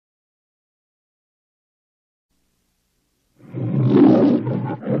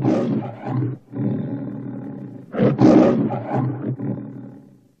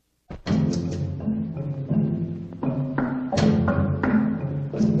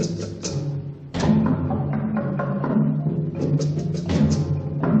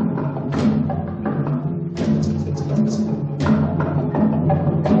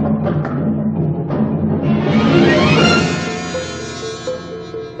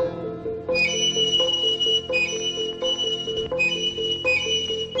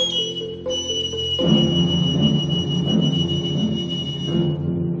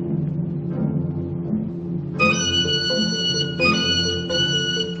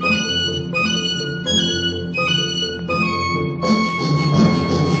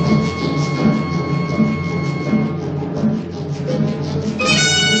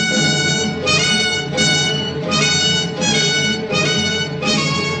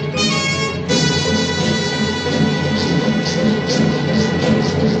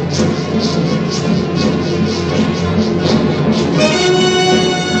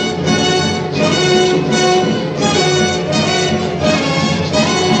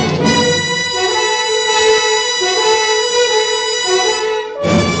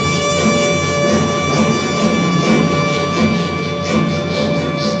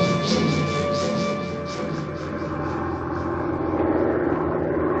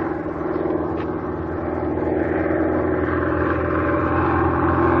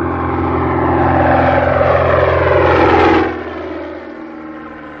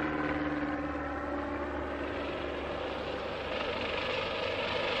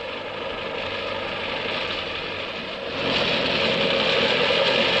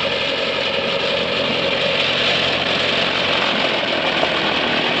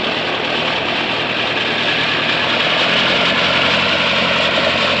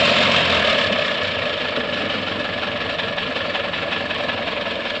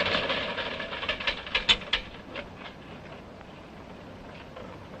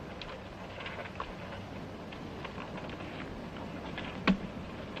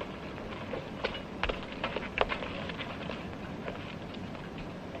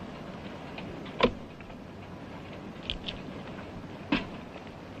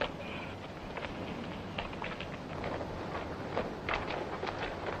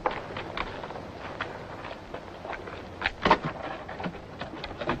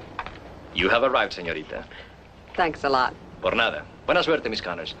You have arrived, señorita. Thanks a lot. Por nada. Buena suerte, Miss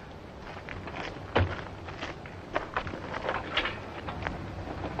Connors.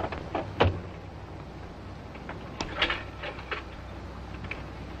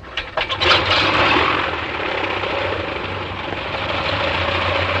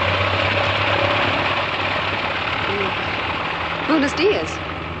 Buenos dias.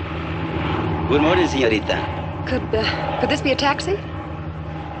 Good morning, señorita. Could this be a taxi?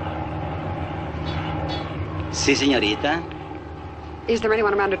 Sí, señorita. Is there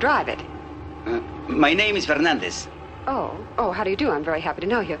anyone around to drive it? My name is Fernandez. Oh, how do you do? I'm very happy to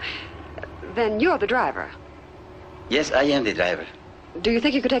know you. Then you're the driver. Yes, I am the driver. Do you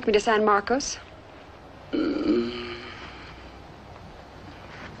think you could take me to San Marcos?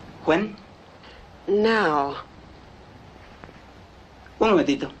 When? Now. Un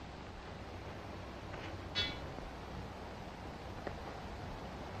momentito.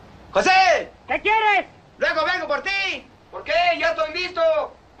 ¡José! ¿Qué quieres? Luego vengo por ti. ¿Por qué? Ya estoy listo.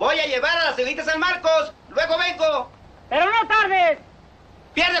 Voy a llevar a la señorita San Marcos. Luego vengo. Pero no tardes.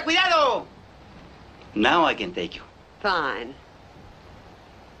 ¡Pierde cuidado! Now I can take you. Fine.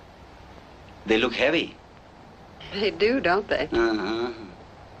 They look heavy. They do, don't they? Uh-huh.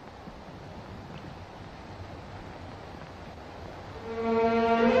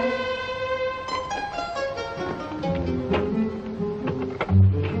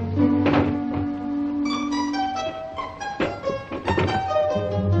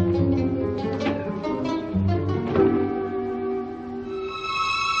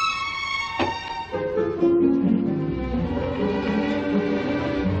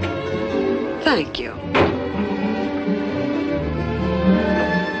 Thank you.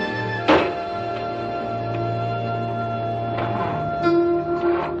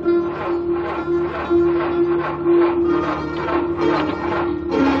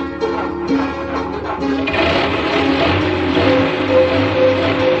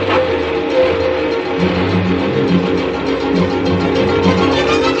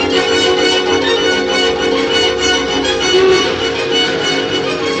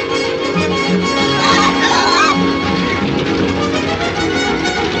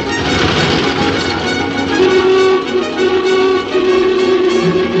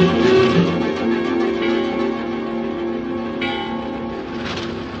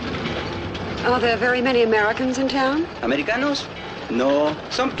 Are there very many Americans in town? Americanos? No.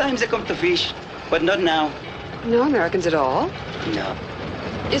 Sometimes they come to fish, but not now. No Americans at all? No.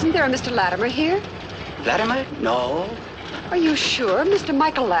 Isn't there a Mr. Latimer here? Latimer? No. Are you sure, Mr.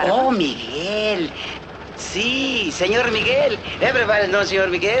 Michael Latimer? Oh, Miguel. Sí, Señor Miguel. Everybody knows Señor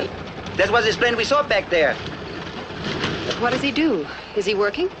Miguel. That was his plane we saw back there. What does he do? Is he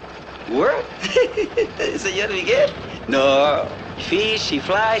working? Work? Señor Miguel? No. Fish, he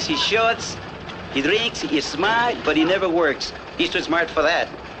flies, he shoots, he drinks, he smiles, but he never works. He's too smart for that.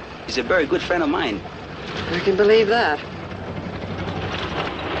 He's a very good friend of mine. I can believe that.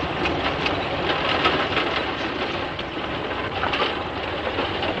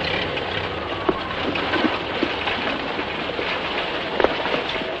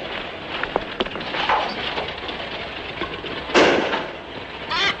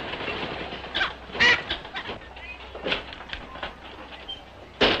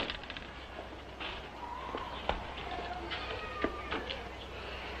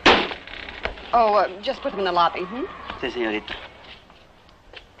 Oh, just put them in the lobby, hmm? Sí, señorita.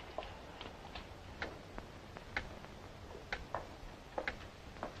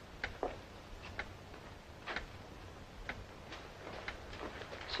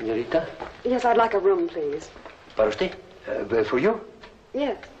 Señorita. Yes, I'd like a room, please. ¿Para usted? ¿For you?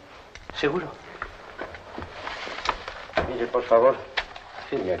 Yes. Seguro. Mire, por favor,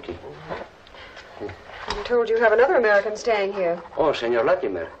 firme aquí. I'm told you have another American staying here. Oh, Señor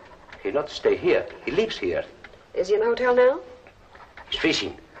Latimer. He not stay here. He lives here. Is he in the hotel now? He's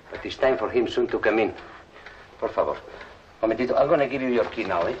fishing, but it's time for him soon to come in. Por favor. Momentito. I'm going to give you your key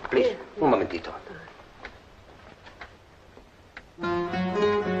now, eh? Please. Yeah. Un momentito.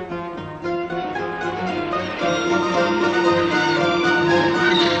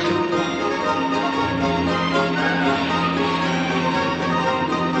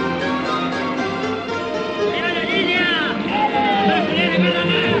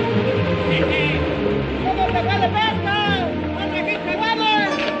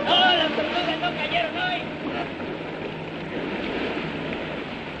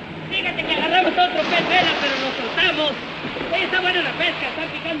 Otro pez vela, pero nos soltamos. Oye, está buena la pesca, están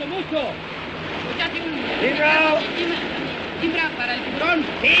picando mucho. Pues ya tiene un... ¿Timbra para el tiburón?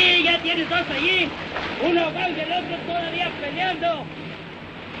 Sí, ya tienes dos allí. Uno ahogado y el otro todavía peleando.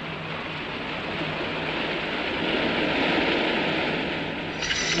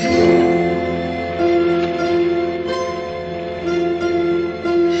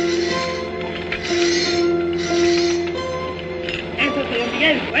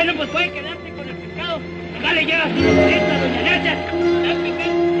 pues puede quedarte con el pescado. Acá le llevas una cereza, doña Nacha. Está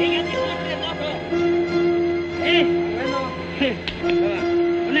picando, ella te postre mozo. Bueno.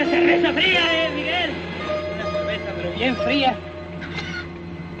 Una cerveza fría, Miguel. Una cerveza, pero bien fría.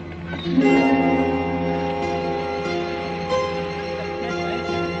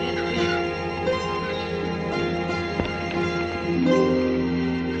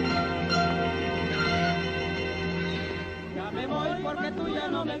 Porque tú ya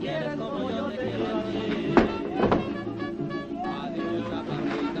no me quieres como yo te quiero a ti. Adiós,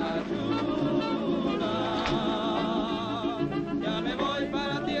 chaparrita chula. Ya me voy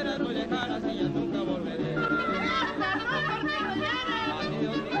para tierras muy lejanas y ya nunca volveré.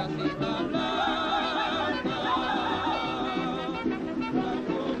 Adiós, mi casita blanca, la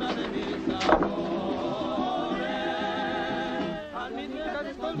cuna de mis amores. Al mis viejas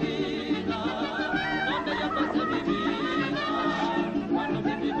escondidas, donde yo pasé mi vida.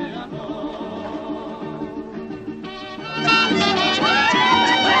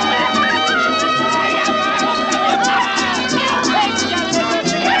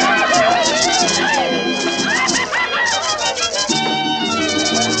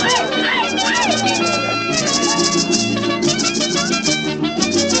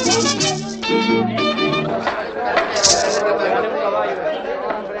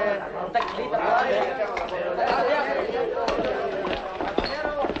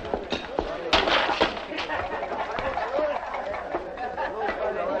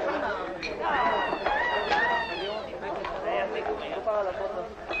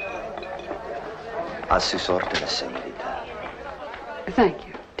 A sus órdenes, señorita. Thank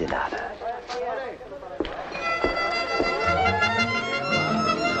you. De nada.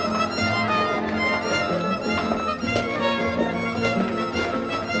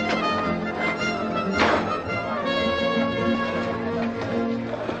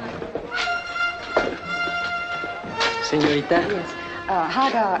 Señorita. Yes.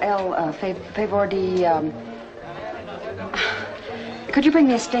 Haga el favor de... Could you bring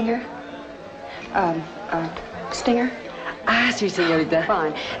me a stinger? Stinger? Ah, sí, señorita.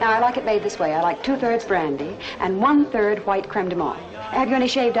 Fine. Now, I like it made this way. I like 2/3 brandy and 1/3 white creme de menthe. Have you any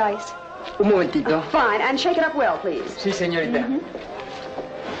shaved ice? Un momentito. Fine. And shake it up well, please. Sí, señorita. Mm-hmm.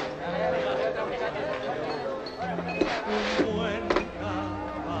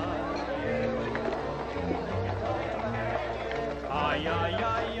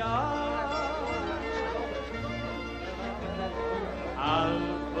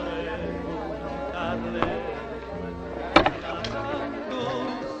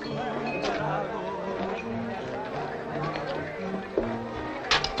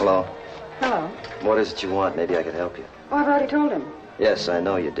 Hello. Hello. What is it you want? Maybe I could help you. Oh, I've already told him. Yes, I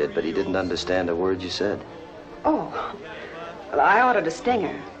know you did, but he didn't understand a word you said. Oh. Well, I ordered a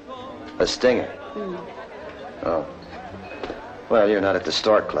stinger. A stinger? Mm. Oh. Well, you're not at the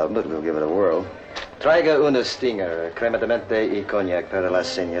Stork Club, but we'll give it a whirl. Traiga una stinger, crema de menthe y cognac para la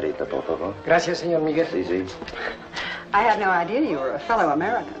señorita, por favor. Gracias, señor Miguel. Sí, sí. I had no idea you were a fellow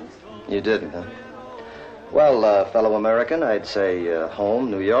American. You didn't, huh? Well, fellow American, I'd say home,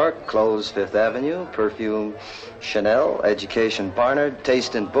 New York, clothes, Fifth Avenue, perfume, Chanel, education, Barnard,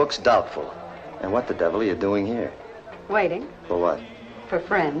 taste in books, doubtful. And what the devil are you doing here? Waiting. For what? For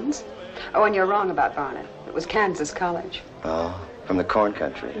friends. Oh, and you're wrong about Barnard. It was Kansas College. Oh, from the corn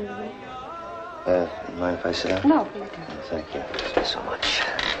country. Mm-hmm. Mind if I sit down? No, please do. Thank you so much.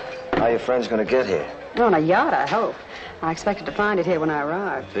 How are your friends going to get here? On a yacht, I hope. I expected to find it here when I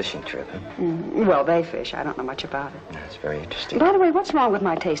arrived. Fishing trip, huh? Mm-hmm. Well, they fish. I don't know much about it. That's very interesting. By the way, what's wrong with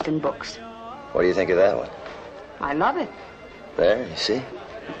my taste in books? What do you think of that one? I love it. There, you see?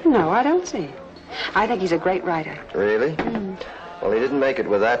 No, I don't see. I think he's a great writer. Really? Mm. Well, he didn't make it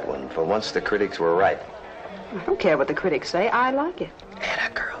with that one. For once, the critics were right. I don't care what the critics say. I like it.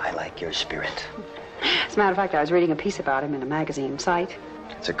 Anna, girl, I like your spirit. As a matter of fact, I was reading a piece about him in a magazine site.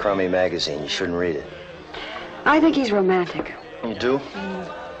 It's a crummy magazine. You shouldn't read it. I think he's romantic. You do?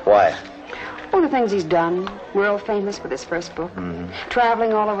 Why? All the things he's done. World famous with his first book. Mm-hmm.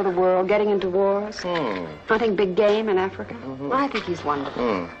 Traveling all over the world, getting into wars. Hunting big game in Africa. Mm-hmm. I think he's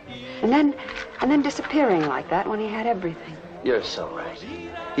wonderful. And then disappearing like that when he had everything. You're so right.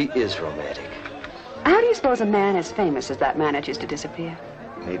 He is romantic. How do you suppose a man as famous as that manages to disappear?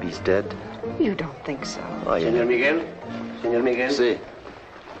 Maybe he's dead. You don't think so. Oh, yeah. Senor Miguel? Senor Miguel? See.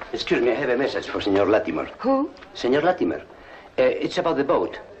 Excuse me, I have a message for Senor Latimer. Who? Senor Latimer. It's about the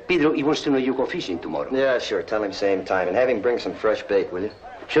boat. Pedro, he wants to know you go fishing tomorrow. Yeah, sure. Tell him same time. And have him bring some fresh bait, will you?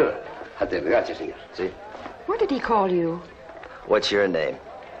 Sure. Gracias, senor. See? What did he call you? What's your name?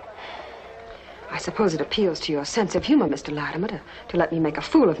 I suppose it appeals to your sense of humor, Mr. Latimer, to let me make a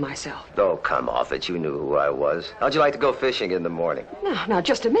fool of myself. Oh, come off it. You knew who I was. How'd you like to go fishing in the morning? Now,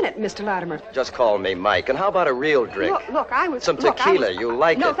 just a minute, Mr. Latimer. Just call me Mike. And how about a real drink? Look, I was... Some tequila. You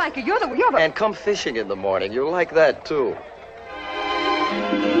like it? No, thank you. You're the... And come fishing in the morning. You'll like that, too.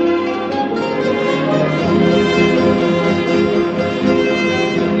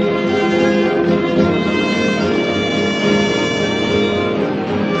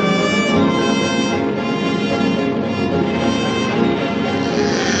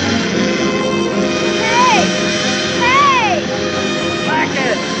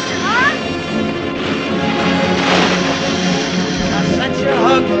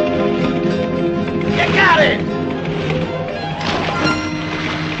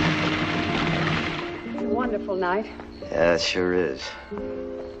 Night. Yeah, it sure is.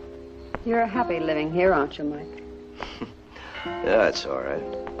 You're happy living here, aren't you, Mike? Yeah, it's all right.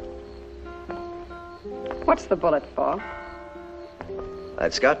 What's the bullet for?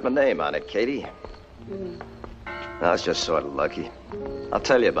 It's got my name on it, Katie. I was just sort of lucky. I'll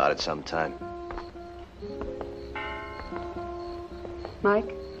tell you about it sometime.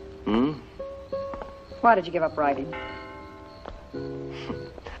 Mike? Hmm? Why did you give up writing?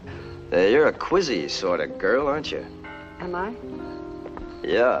 You're a quizzy sort of girl, aren't you? Am I?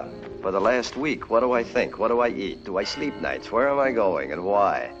 Yeah. For the last week, what do I think? What do I eat? Do I sleep nights? Where am I going and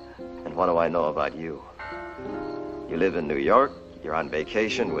why? And what do I know about you? You live in New York, you're on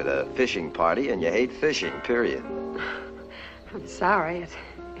vacation with a fishing party, and you hate fishing, period. I'm sorry.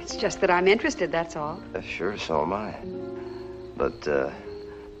 It's just that I'm interested, that's all. Sure, so am I. But,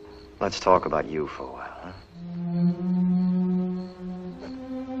 let's talk about you for a while, huh?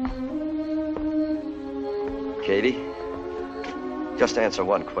 Katie, just answer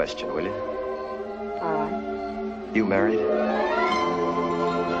one question, will you? All right. You married?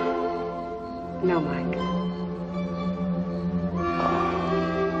 No, Mike.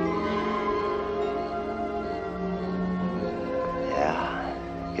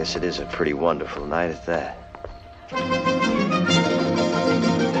 Yeah, guess it is a pretty wonderful night at that.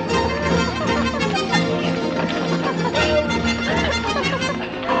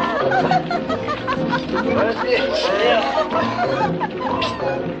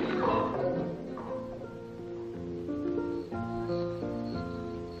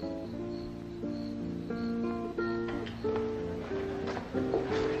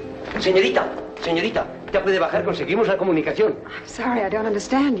 Señorita, ya puede bajar, conseguimos la comunicación. I'm sorry, I don't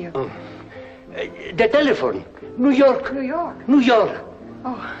understand you. The telephone. New York. New York? New York.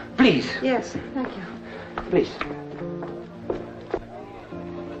 Oh. Please. Yes, thank you. Please.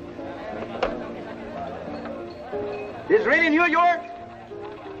 Is really New York?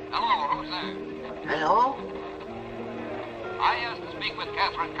 Hello, who's there? Hello? I asked to speak with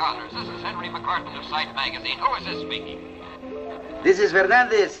Catherine Connors. This is Henry McCartan of Sight Magazine. Who is this speaking? This is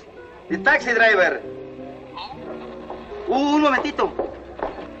Fernandez, the taxi driver. Who? Un momentito.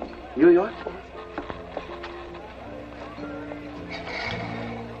 New York?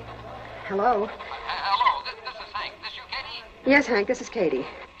 Hello? Hello, this is Hank. This you, Katie? Yes, Hank, this is Katie.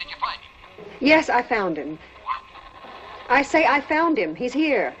 Did you find him? Yes, I found him. What? I say I found him. He's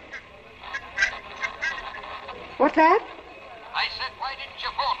here. What's that? I said, why didn't you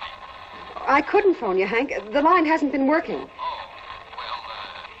phone me? I couldn't phone you, Hank. The line hasn't been working. Oh, well,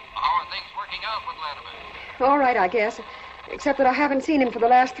 how are things working out with Latimer? All right, I guess. Except that I haven't seen him for the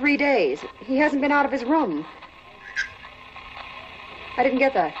last 3 days. He hasn't been out of his room. I didn't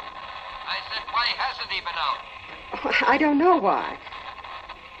get that. I said, why hasn't he been out? I don't know why.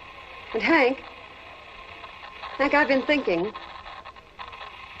 And Hank, I've been thinking.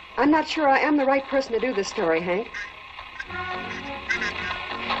 I'm not sure I am the right person to do this story, Hank.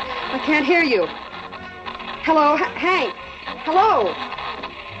 I can't hear you. Hello, Hank. Hello.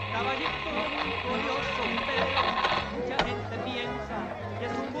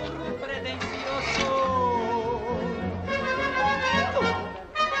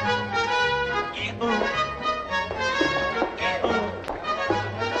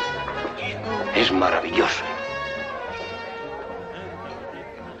 Es maravilloso.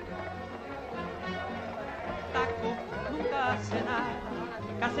 Nunca hace nada,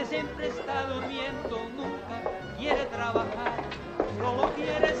 casi siempre está durmiendo, nunca quiere trabajar, solo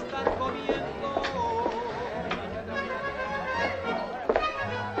quiere estar comiendo.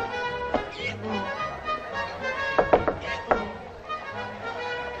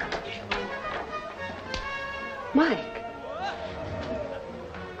 Mike.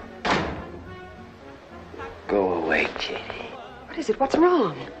 Go away, Katie. What is it? What's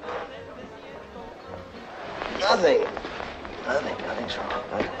wrong? Nothing. Nothing's wrong.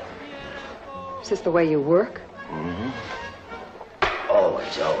 Nothing. this the way you work? Mm-hmm.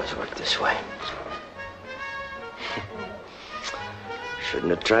 Always worked this way. Shouldn't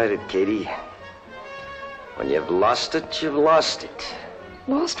have tried it, Katie. When you've lost it, you've lost it.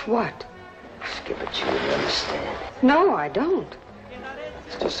 Lost what? Skip it, you wouldn't understand. No, I don't.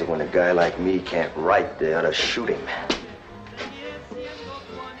 It's just that when a guy like me can't write, they ought to shoot him.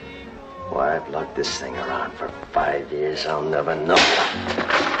 Why, I've lugged this thing around for 5 years. I'll never know.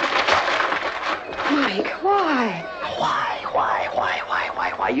 Mike, why? Why?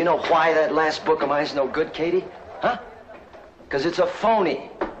 You know why that last book of mine's no good, Katie? Huh? Because it's a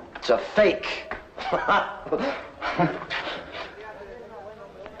phony. It's a fake.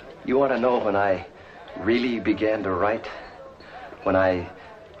 You want to know when I really began to write? When I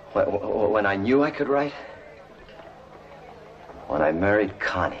knew I could write? When I married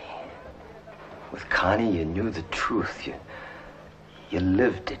Connie. With Connie, you knew the truth. You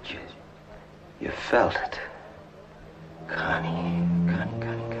lived it. You felt it. Connie.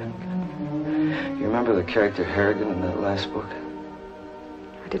 You remember the character Harrigan in that last book?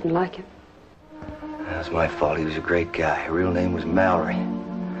 I didn't like him. That was my fault. He was a great guy. His real name was Mallory.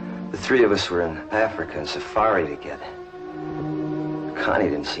 The three of us were in Africa and safari together. Connie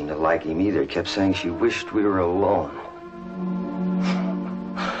didn't seem to like him either. Kept saying she wished we were alone.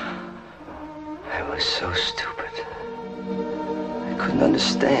 I was so stupid. I couldn't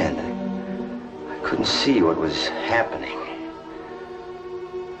understand. I couldn't see what was happening.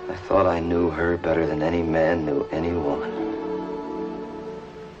 I thought I knew her better than any man knew any woman.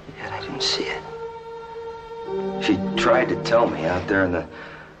 Yet I didn't see it. She tried to tell me out there in the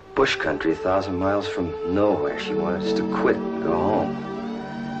bush country 1,000 miles from nowhere. She wanted us to quit and go home.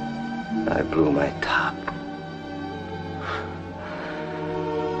 I blew my top.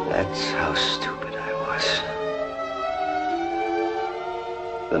 That's how stupid I was.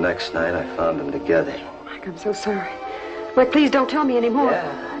 The next night, I found them together. Mike, I'm so sorry. Mike, please don't tell me anymore.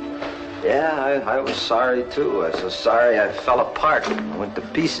 Yeah, I was sorry, too. I was so sorry I fell apart. I went to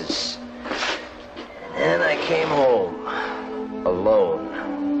pieces. And I came home, alone.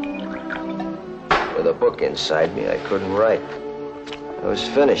 With a book inside me I couldn't write. I was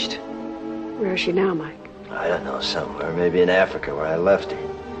finished. Where is she now, Mike? I don't know, somewhere. Maybe in Africa, where I left her.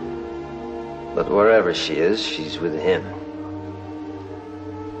 But wherever she is, she's with him.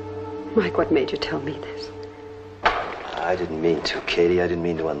 Mike, what made you tell me this? I didn't mean to, Katie. I didn't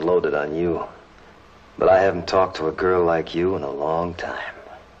mean to unload it on you. But I haven't talked to a girl like you in a long time.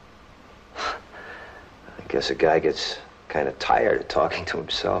 I guess a guy gets kind of tired of talking to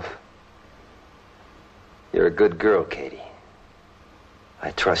himself. You're a good girl, Katie.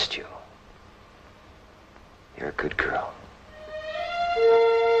 I trust you. You're a good girl.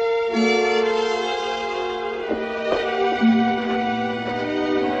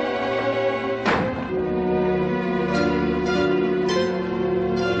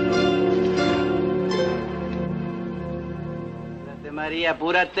 María,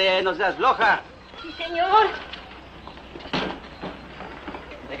 apúrate, no seas floja. Sí, señor.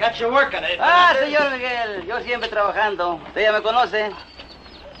 They got you working, eh? Ah, señor Miguel, yo siempre trabajando. Usted ya me conoce.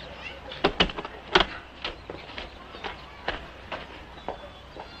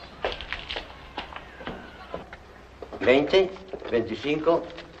 ¿20, 25,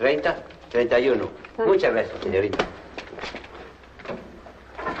 30, 31. Muchas gracias, señorita.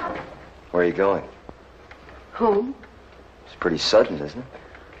 Where are you going? Home. It's pretty sudden, isn't it?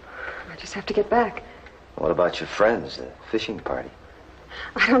 I just have to get back. What about your friends, the fishing party?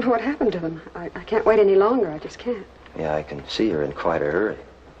 I don't know what happened to them. I can't wait any longer. I just can't. Yeah, I can see you're in quite a hurry.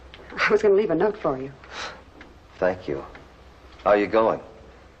 I was going to leave a note for you. Thank you. How are you going?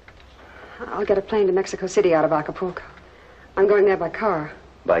 I'll get a plane to Mexico City out of Acapulco. I'm going there by car.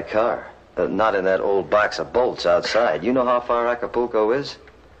 By car? Not in that old box of bolts outside. You know how far Acapulco is?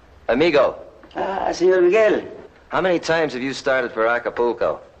 Amigo. Ah, señor Miguel. How many times have you started for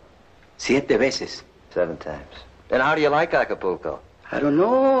Acapulco? 7 veces. 7 times. And how do you like Acapulco? I don't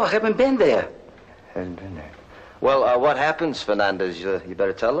know. I haven't been there. Haven't been there. Well, what happens, Fernandez? You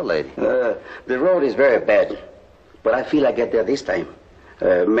better tell the lady. The road is very bad. But I feel I get there this time.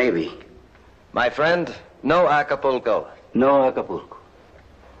 Maybe. My friend, no Acapulco. No Acapulco.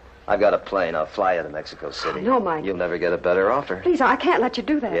 I've got a plane. I'll fly you to Mexico City. No, Mike. You'll never get a better offer. Please, I can't let you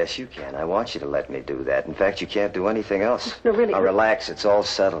do that. Yes, you can. I want you to let me do that. In fact, you can't do anything else. No, really. Now, relax. It's all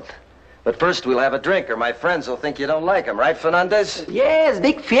settled. But first, we'll have a drink, or my friends will think you don't like them. Right, Fernandez? Yes,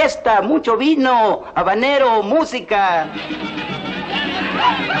 big fiesta, mucho vino, habanero, música.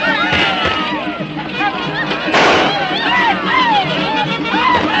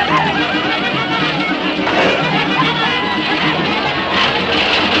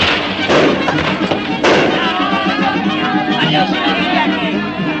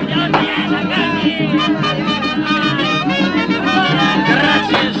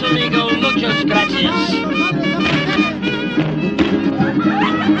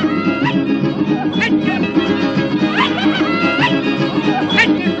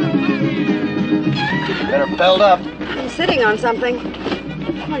 spelled up. I'm sitting on something.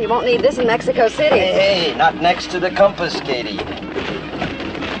 Well, you won't need this in Mexico City. Hey, not next to the compass, Katie.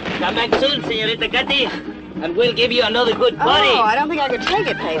 Come back soon, Senorita Katy, and we'll give you another good party. Oh, I don't think I could take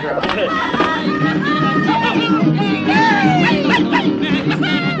it, Pedro.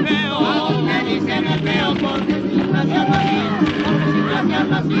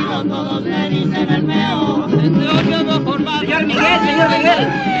 Señor Miguel.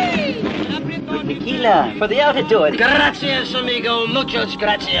 Tequila for the altitude. Gracias, amigo. Muchas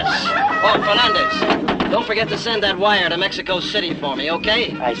gracias. Oh, Fernandez, don't forget to send that wire to Mexico City for me,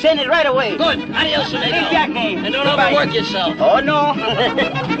 okay? I send it right away. Good. Adios, amigo. And don't Goodbye. overwork yourself. Oh, no.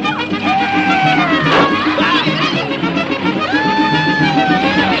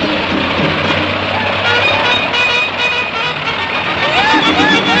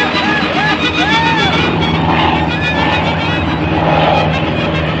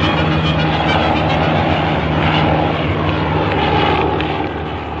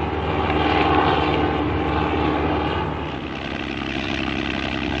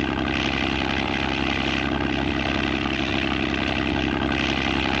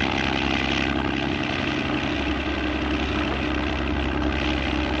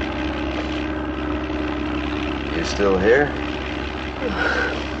 You still here?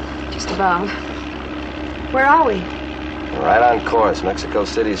 Just about. Where are we? Right on course. Mexico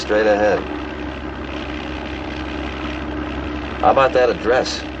City straight ahead. How about that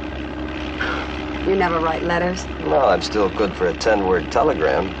address? You never write letters. Well, I'm still good for a 10-word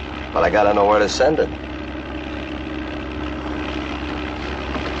telegram, but I gotta know where to send it.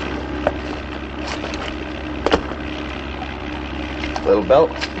 Little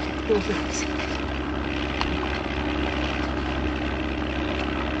belt?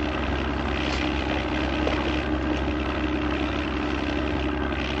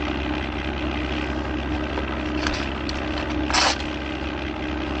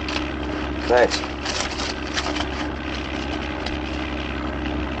 Thanks.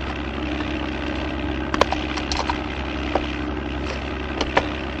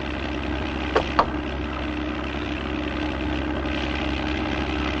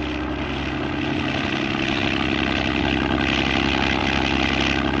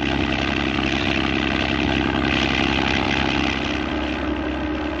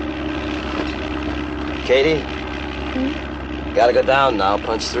 Katie? Gotta go down now,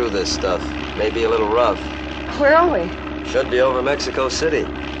 punch through this stuff. Maybe a little rough. Where are we? Should be over Mexico City.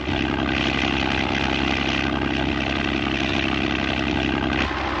 What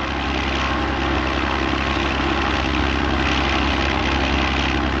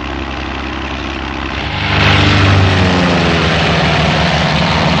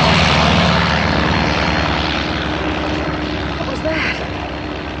was that?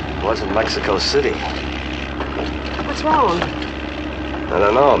 It wasn't Mexico City. What's wrong? I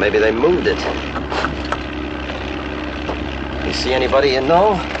don't know. Maybe they moved it. You see anybody you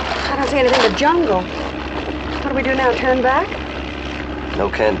know? I don't see anything but jungle. What do we do now? Turn back? No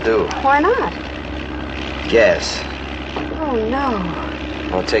can do. Why not? Gas. Oh, no.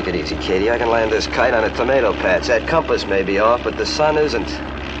 Well, take it easy, Katie. I can land this kite on a tomato patch. That compass may be off, but the sun isn't.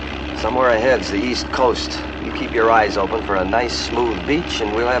 Somewhere ahead's the east coast. You keep your eyes open for a nice, smooth beach,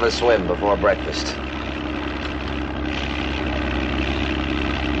 and we'll have a swim before breakfast.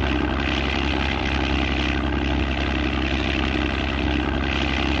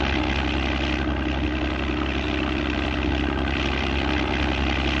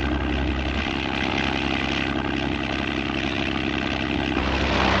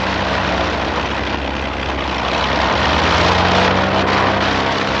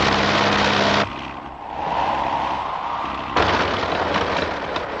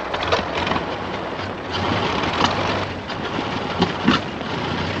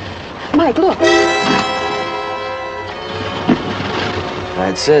 Mike, look.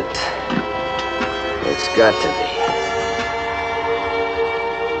 That's it. It's got to be.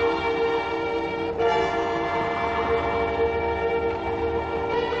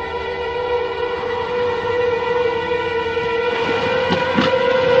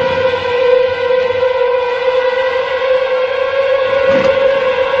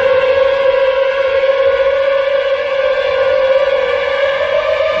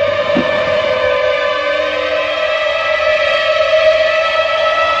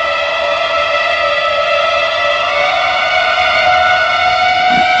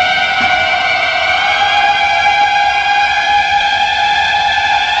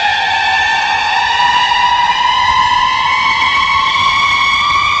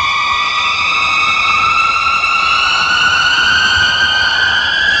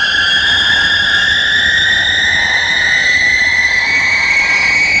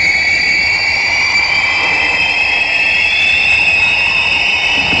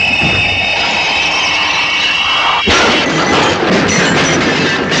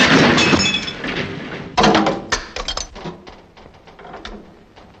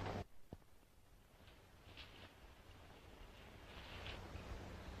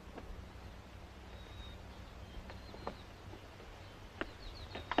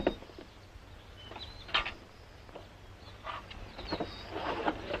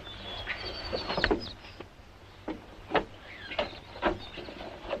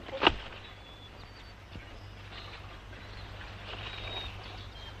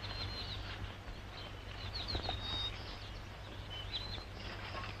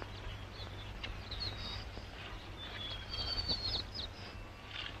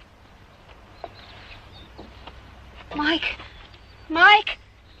 Mike! Mike!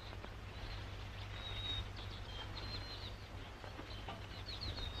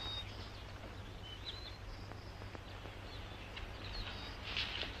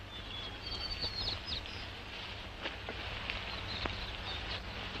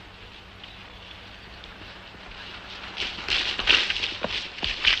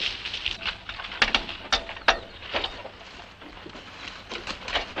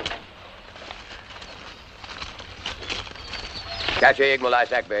 Catch your Igmalai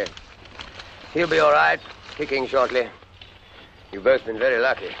Sackbay. He'll be all right, kicking shortly. You've both been very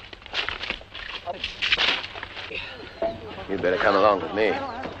lucky. You'd better come along with me.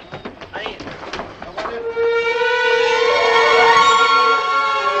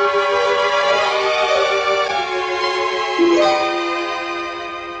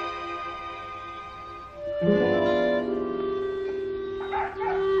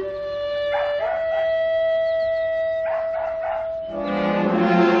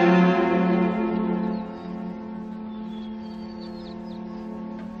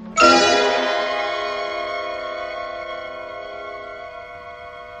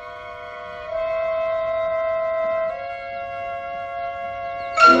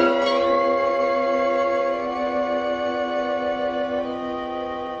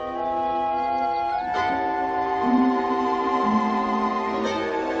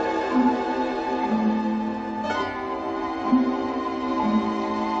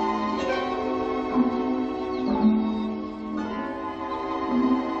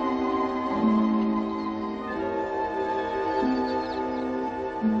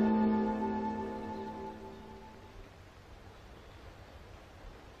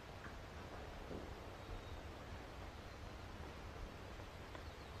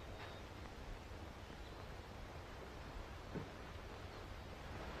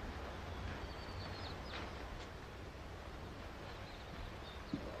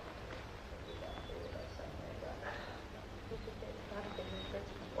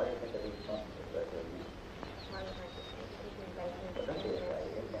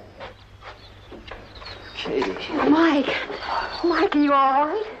 Katie. Mike! Mike, are you all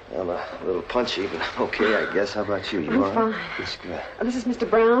right? I'm a little punchy, but okay, I guess. How about you? You I'm all right? fine. That's good. This is Mr.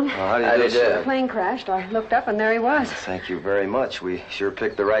 Brown. How do you do, sir? The plane crashed. I looked up, and there he was. Thank you very much. We sure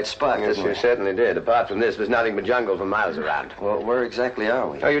picked the right spot, Yes, didn't we? you certainly did. Apart from this, there's nothing but jungle for miles around. Well, where exactly are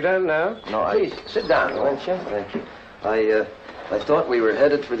we? Oh, you don't know? No, Please, sit down, won't you? Thank you. I thought we were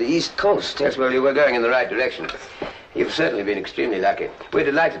headed for the East Coast. Yes, well, you were going in the right direction. You've certainly been extremely lucky. We're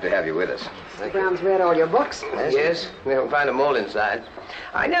delighted to have you with us. Mr. Brown's read all your books. Yes, we'll find them all inside.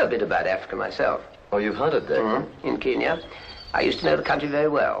 I know a bit about Africa myself. Oh, you've hunted there? Mm-hmm. In Kenya. I used to know the country very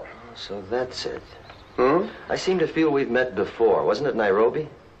well. So that's it. Hmm? I seem to feel we've met before. Wasn't it Nairobi?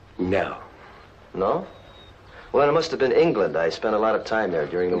 No. No? Well, it must have been England. I spent a lot of time there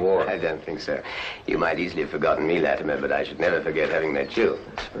during the war. I don't think so. You might easily have forgotten me, Latimer, but I should never forget having met you.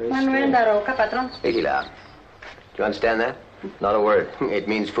 Manuel Daroca, patron. Vigila. Do you understand that? Not a word. It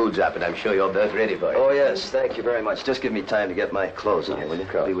means food's up, and I'm sure you're both ready for it. Oh, yes. Thank you very much. Just give me time to get my clothes on, will you?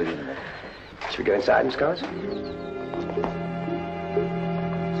 I'll be with you in a minute. Should we go inside, Miss Collins?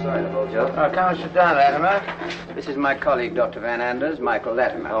 Sorry to hold you up. Oh, come and sit down, Latimer. This is my colleague, Dr. Van Anders, Michael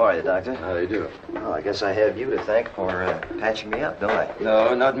Latimer. How are you, Doctor? How do you do? Well, I guess I have you to thank for patching me up, don't I?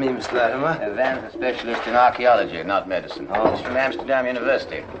 No, not me, Mr. Latimer. Van's a specialist in archaeology, not medicine. Oh. He's from Amsterdam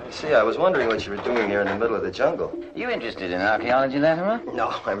University. See, I was wondering what you were doing here in the middle of the jungle. You interested in archaeology, Latimer? No,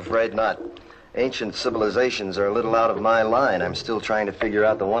 I'm afraid not. Ancient civilizations are a little out of my line. I'm still trying to figure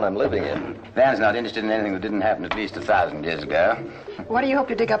out the one I'm living in. Van's not interested in anything that didn't happen at least 1,000 years ago. What do you hope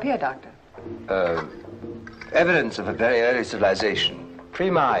to dig up here, Doctor? Evidence of a very early civilization.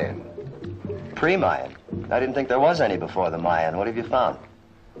 Pre-Mayan. Pre-Mayan? I didn't think there was any before the Mayan. What have you found?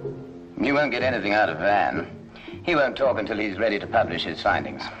 You won't get anything out of Van. He won't talk until he's ready to publish his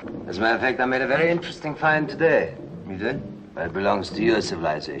findings. As a matter of fact, I made a very interesting find today. You did? But it belongs to your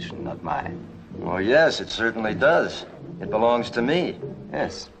civilization, not mine. Well, yes, it certainly does. It belongs to me.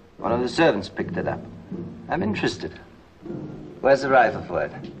 Yes. One of the servants picked it up. I'm interested. Where's the rifle for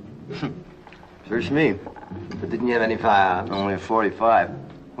it? Search me. But didn't you have any firearms? Only a 45.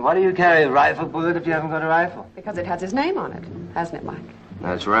 Why do you carry a rifle bullet if you haven't got a rifle? Because it has his name on it, hasn't it, Mike?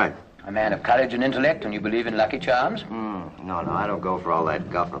 That's right. A man of courage and intellect, and you believe in lucky charms? No, I don't go for all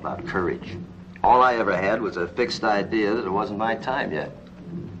that guff about courage. All I ever had was a fixed idea that it wasn't my time yet.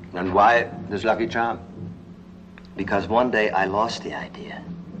 And why this lucky charm? Because one day I lost the idea.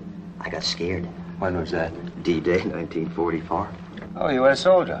 I got scared. When was that? D-Day, 1944. Oh, you were a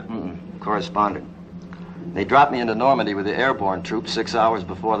soldier? Correspondent. They dropped me into Normandy with the airborne troops 6 hours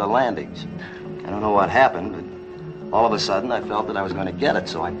before the landings. I don't know what happened, but All of a sudden, I felt that I was going to get it,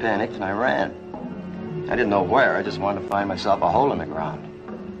 so I panicked and I ran. I didn't know where. I just wanted to find myself a hole in the ground.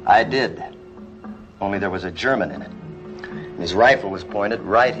 I did. Only there was a German in it. And his rifle was pointed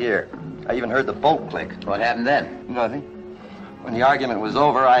right here. I even heard the bolt click. What happened then? Nothing. When the argument was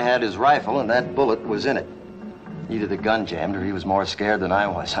over, I had his rifle, and that bullet was in it. Either the gun jammed or he was more scared than I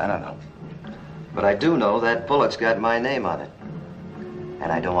was. I don't know. But I do know that bullet's got my name on it.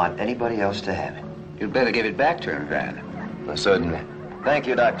 And I don't want anybody else to have it. You'd better give it back to him, Van. Well, certainly. Thank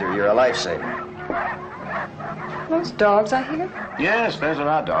you, Doctor. You're a lifesaver. Those dogs, I hear? Yes, those are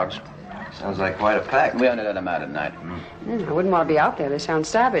our dogs. Sounds like quite a pack. We only let them out at night. I wouldn't want to be out there. They sound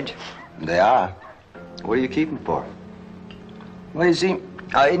savage. They are. What do you keep them for? Well, you see,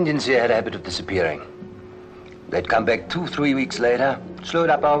 our Indians here had a habit of disappearing. They'd come back 2-3 weeks later,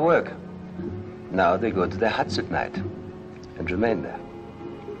 slowed up our work. Now they go to their huts at night and remain there.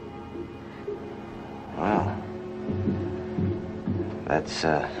 Wow.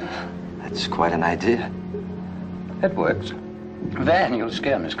 That's quite an idea. It works. Van, you'll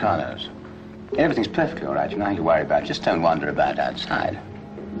scare Miss Connors. Everything's perfectly all right. You know how to worry about it. Just don't wander about outside.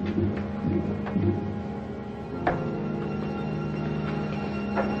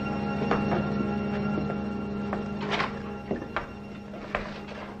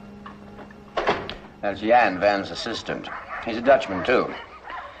 That's Jan, Van's assistant. He's a Dutchman, too.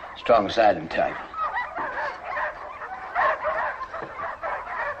 Strong-sided type.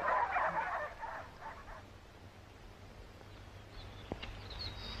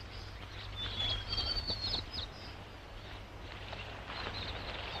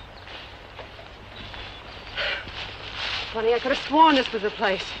 Funny, I could have sworn this was the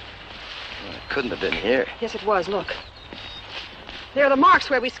place. Well, it couldn't have been here. Yes, it was. Look. There are the marks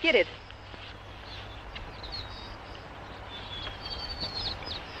where we skidded.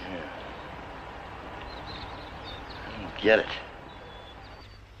 I don't get it.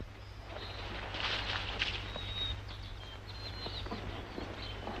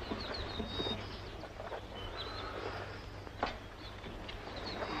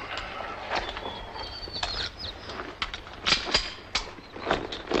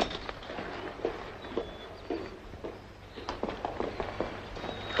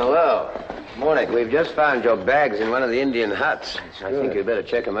 Hello. Morning. We've just found your bags in one of the Indian huts. I think you'd better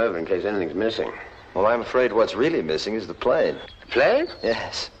check them over in case anything's missing. Well, I'm afraid what's really missing is the plane. The plane?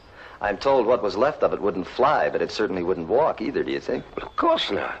 Yes. I'm told what was left of it wouldn't fly, but it certainly wouldn't walk either, do you think? Well, of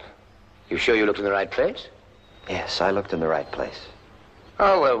course not. You sure you looked in the right place? Yes, I looked in the right place.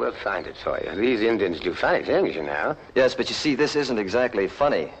 Oh, well, we'll find it for you. These Indians do funny things, you know. Yes, but you see, this isn't exactly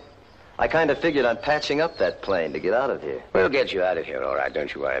funny. I kind of figured on patching up that plane to get out of here. We'll get you out of here, all right.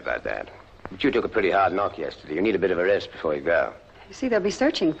 Don't you worry about that. But you took a pretty hard knock yesterday. You need a bit of a rest before you go. You see, they'll be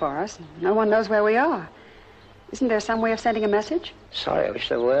searching for us. No one knows where we are. Isn't there some way of sending a message? Sorry, I wish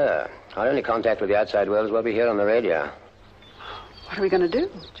there were. Our only contact with the outside world is what we hear on the radio. What are we going to do?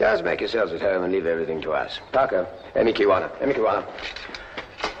 Just make yourselves at home and leave everything to us. Parker, Emikiwana.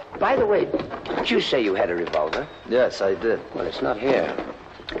 By the way, did you say you had a revolver? Yes, I did. Well, it's not here.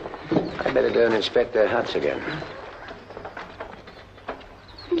 I'd better go and inspect their huts again.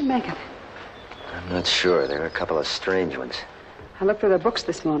 What do you make of it? I'm not sure. There are a couple of strange ones. I looked through their books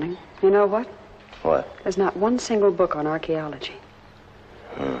this morning. You know what? What? There's not one single book on archaeology.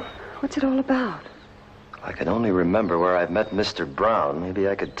 What's it all about? I can only remember where I've met Mr. Brown. Maybe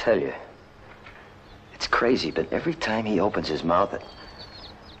I could tell you. It's crazy, but every time he opens his mouth,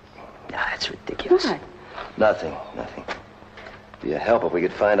 it's ridiculous. What? Nothing. Be a help if we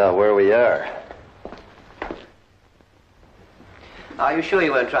could find out where we are. Are you sure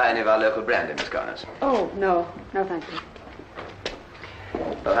you won't try any of our local brandy, Miss Connors? Oh, no. No, thank you.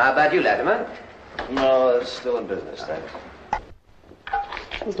 Well, how about you, Latimer? No, it's still in business, thanks.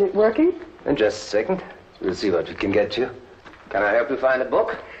 Isn't it working? In just a second. We'll see what we can get you. Can I help you find a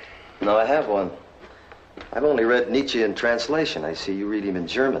book? No, I have one. I've only read Nietzsche in translation. I see you read him in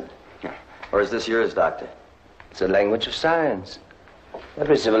German. Or is this yours, Doctor? It's a language of science.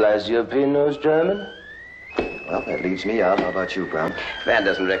 Every civilized European knows German. Well, that leaves me out. How about you, Brown? Van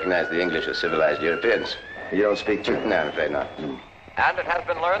doesn't recognize the English as civilized Europeans. You don't speak German? No, I'm afraid not. And it has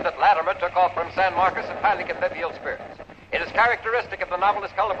been learned that Latimer took off from San Marcos in highly convivial spirits. It is characteristic of the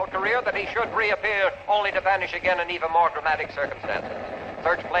novelist's colorful career that he should reappear only to vanish again in even more dramatic circumstances.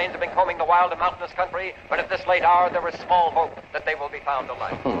 Search planes have been combing the wild and mountainous country, but at this late hour there is small hope that they will be found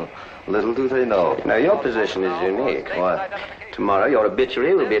alive. Little do they know. Now, your position is unique. What? Tomorrow, your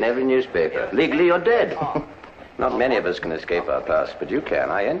obituary will be in every newspaper. Legally, you're dead. Not many of us can escape our past, but you can.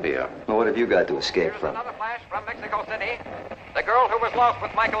 I envy you. Well, what have you got to escape from? Another flash from Mexico City. The girl who was lost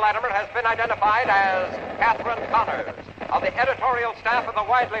with Michael Latimer has been identified as Catherine Connors of the editorial staff of the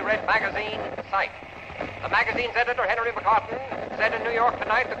widely read magazine Sight. The magazine's editor, Henry McCartan, said in New York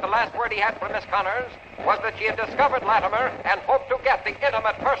tonight that the last word he had from Miss Connors was that she had discovered Latimer and hoped to get the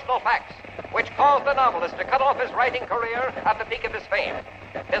intimate personal facts, which caused the novelist to cut off his writing career at the peak of his fame.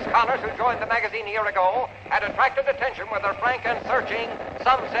 Miss Connors, who joined the magazine a year ago, had attracted attention with her frank and searching,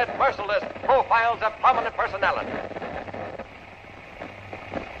 some said merciless, profiles of prominent personality.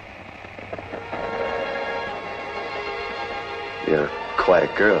 You're quite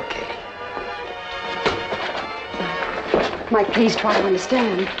a girl, Katie. Mike, please try to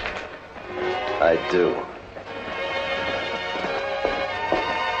understand. I do.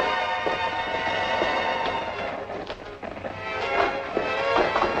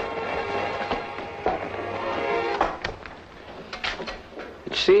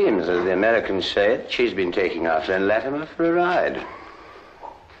 It seems, as the Americans say it, she's been taking our friend Latimer for a ride.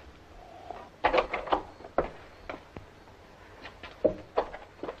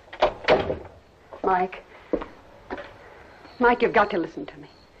 Mike, you've got to listen to me.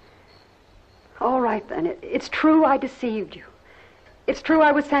 All right, then. It's true I deceived you. It's true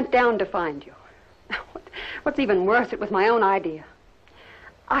I was sent down to find you. What's even worse, it was my own idea.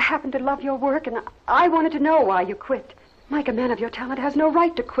 I happened to love your work, and I wanted to know why you quit. Mike, a man of your talent has no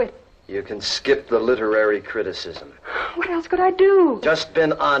right to quit. You can skip the literary criticism. What else could I do? Just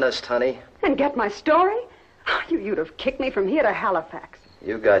been honest, honey. And get my story? You'd have kicked me from here to Halifax.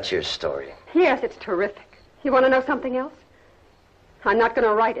 You got your story. Yes, it's terrific. You want to know something else? I'm not going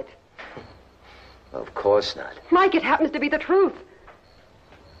to write it. Of course not. Mike, it happens to be the truth.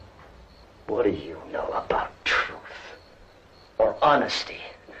 What do you know about truth? Or honesty?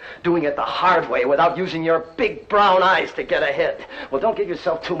 Doing it the hard way without using your big brown eyes to get ahead. Well, don't give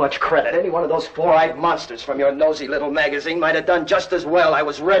yourself too much credit. Any one of those four-eyed monsters from your nosy little magazine might have done just as well. I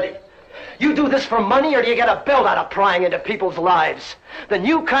was ready. You do this for money, or do you get a belt out of prying into people's lives? The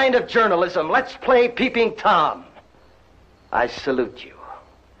new kind of journalism. Let's play Peeping Tom. I salute you.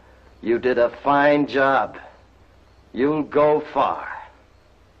 You did a fine job. You'll go far.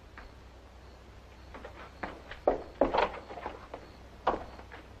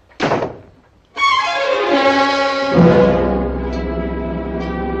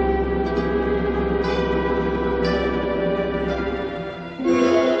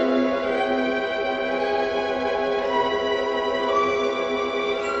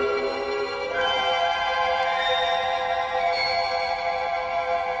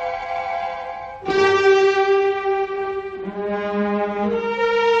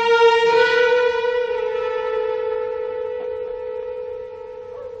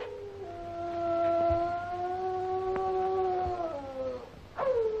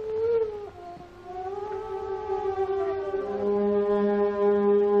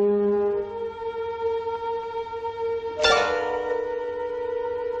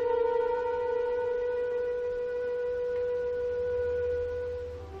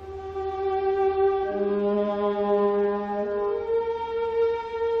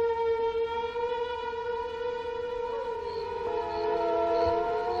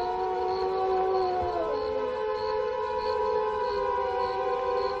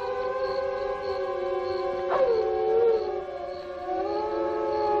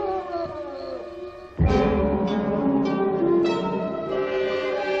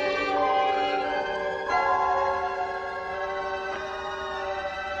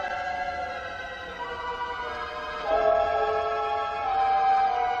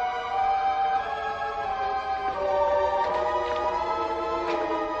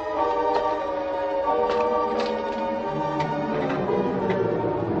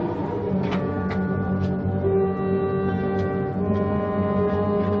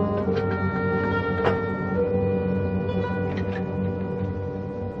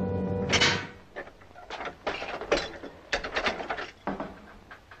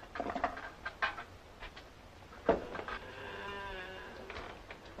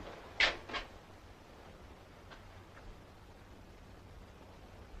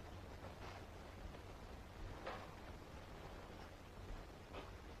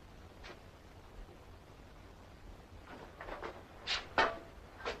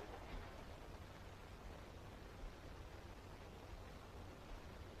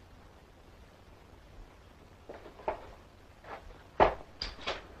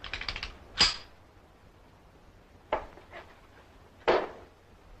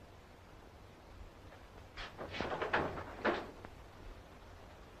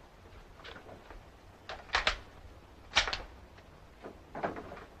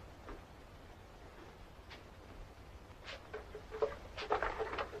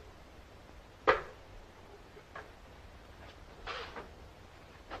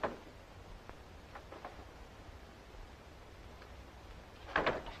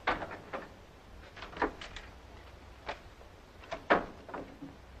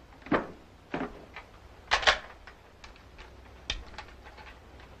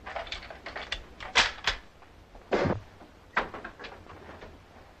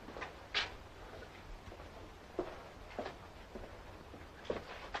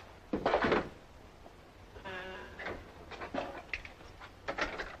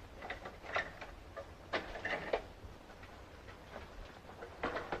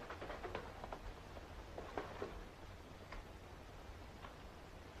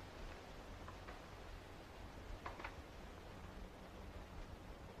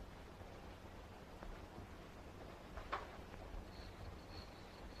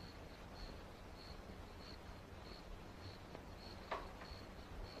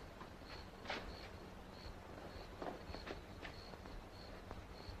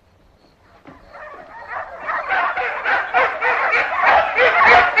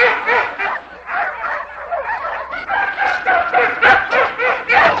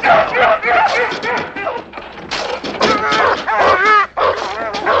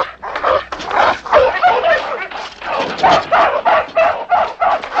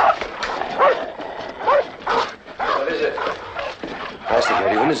 Ja,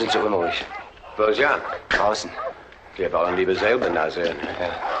 die Hunde sind so unruhig. Wo ist Jan? Draußen. Wir bauen lieber selber nach sehen.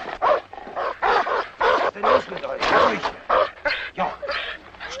 Ja. Was ist denn los mit euch? Ruhig. Ja,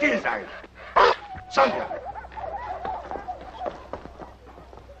 still sein. Sonja.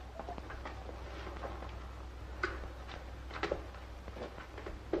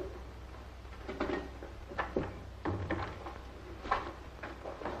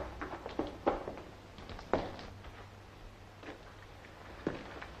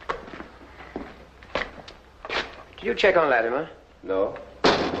 Did you check on Latimer? No.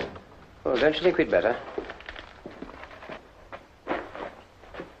 Well, don't you think we'd better?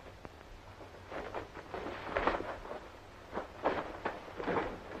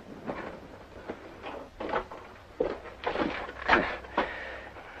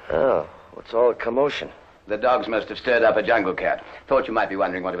 Oh, what's all the commotion? The dogs must have stirred up a jungle cat. Thought you might be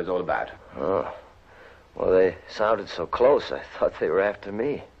wondering what it was all about. Oh. Well, they sounded so close, I thought they were after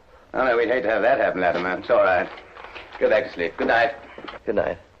me. Oh, no, we'd hate to have that happen, Latimer. It's all right. Go back to sleep. Good night. Good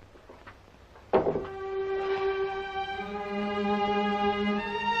night.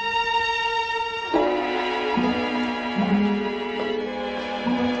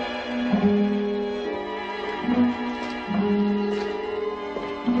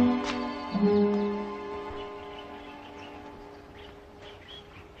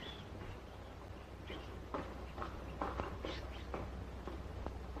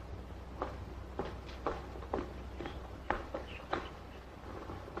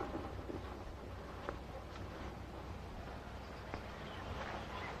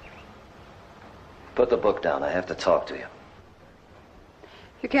 Put the book down. I have to talk to you.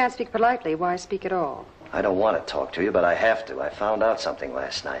 If you can't speak politely, why speak at all? I don't want to talk to you, but I have to. I found out something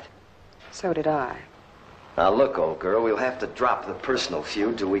last night. So did I. Now, look, old girl, we'll have to drop the personal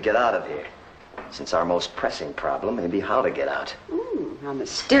feud till we get out of here. Since our most pressing problem may be how to get out. How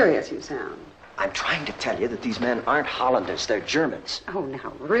mysterious you sound. I'm trying to tell you that these men aren't Hollanders. They're Germans. Oh,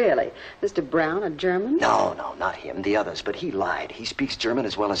 now, really? Mr. Brown, a German? No, not him. The others. But he lied. He speaks German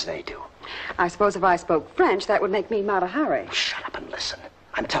as well as they do. I suppose if I spoke French, that would make me Mata Hari. Shut up and listen.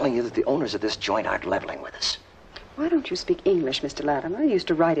 I'm telling you that the owners of this joint aren't leveling with us. Why don't you speak English, Mr. Latimer? You used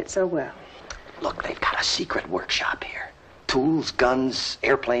to write it so well. Look, they've got a secret workshop here. Tools, guns,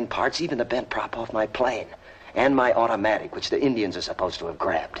 airplane parts, even the bent prop off my plane. And my automatic, which the Indians are supposed to have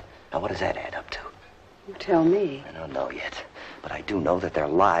grabbed. Now, what does that add up to? You tell me. I don't know yet. But I do know that their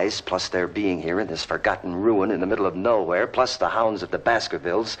lies, plus their being here in this forgotten ruin in the middle of nowhere, plus the hounds of the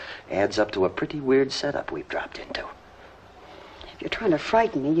Baskervilles, adds up to a pretty weird setup we've dropped into. If you're trying to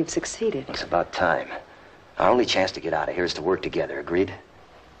frighten me, you've succeeded. It's about time. Our only chance to get out of here is to work together, agreed?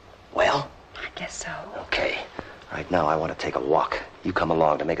 Well? I guess so. Okay. Right now, I want to take a walk. You come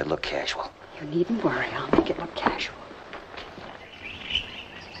along to make it look casual. You needn't worry. I'll make it look casual.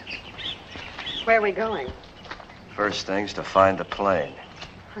 Where are we going? First thing's to find the plane.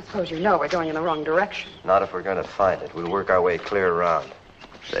 I suppose you know we're going in the wrong direction. Not if we're going to find it. We'll work our way clear around.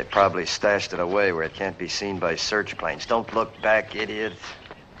 They probably stashed it away where it can't be seen by search planes. Don't look back, idiot.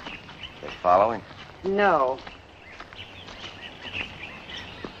 You following? No.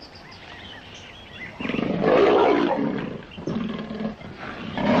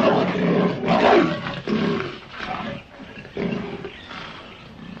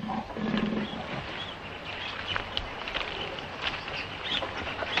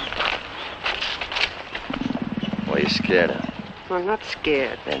 What are you scared of? I'm not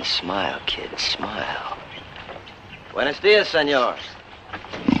scared. Then smile, kid, smile. Buenos dias, senor.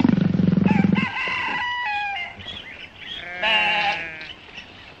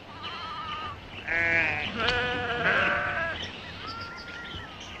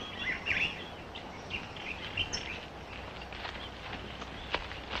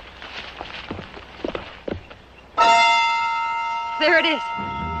 There it is.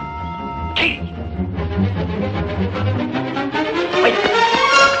 Wait!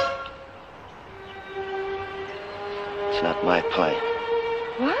 It's not my plane.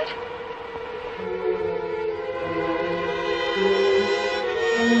 What?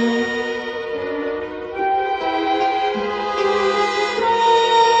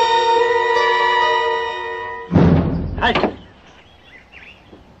 Halt!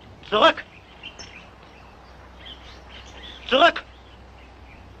 Zurück! Zurück!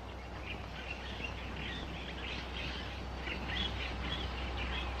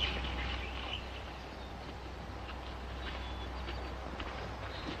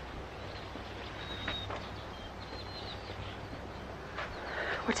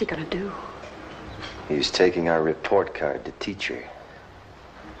 What's he gonna do? He's taking our report card to teacher.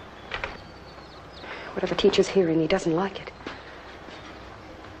 Whatever teacher's hearing, he doesn't like it.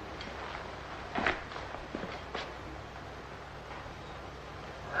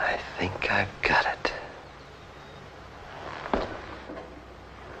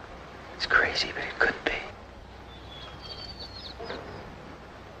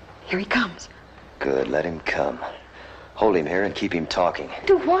 Here he comes. Good, let him come. Hold him here and keep him talking.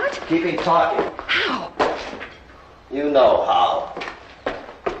 Do what? Keep him talking. How? You know how.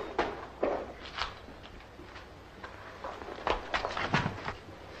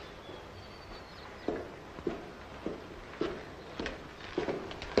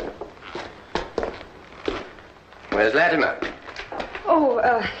 Where's Latimer?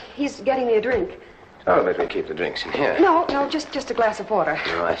 Oh, he's getting me a drink. Oh, but we keep the drinks in here. No, just a glass of water.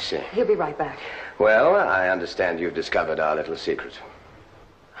 Oh, I see. He'll be right back. Well, I understand you've discovered our little secret.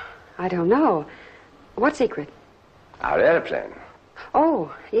 I don't know. What secret? Our airplane.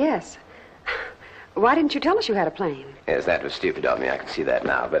 Oh, yes. Why didn't you tell us you had a plane? Yes, that was stupid of me. I can see that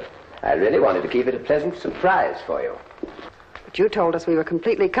now. But I really wanted to keep it a pleasant surprise for you. But you told us we were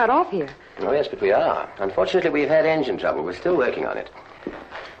completely cut off here. Oh, yes, but we are. Unfortunately, we've had engine trouble. We're still working on it.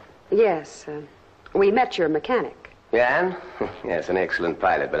 Yes. We met your mechanic. Jan? Yes, an excellent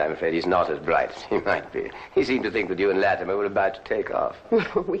pilot, but I'm afraid he's not as bright as he might be. He seemed to think that you and Latimer were about to take off.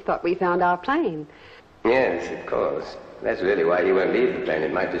 We thought we found our plane. Yes, of course. That's really why he won't leave the plane.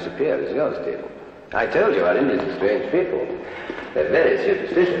 It might disappear as yours did. I told you our Indians are strange people. They're very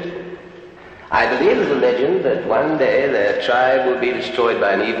superstitious. I believe there's a legend that one day their tribe will be destroyed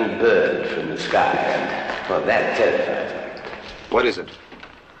by an evil bird from the sky, and, well, that terrifies me. What is it?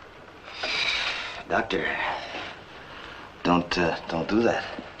 Doctor, don't do that.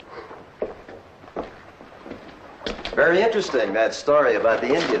 Very interesting, that story about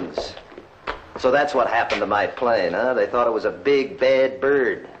the Indians. So that's what happened to my plane, huh? They thought it was a big, bad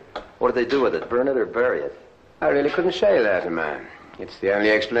bird. What did they do with it? Burn it or bury it? I really couldn't say, Latimer. It's the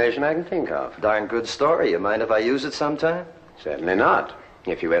only explanation I can think of. Darn good story. You mind if I use it sometime? Certainly not.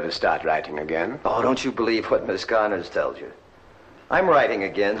 If you ever start writing again. Oh, don't you believe what Miss Connors tells you. I'm writing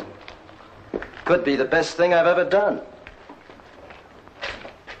again. Could be the best thing I've ever done.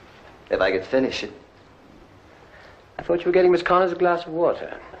 If I could finish it. I thought you were getting Miss Connors a glass of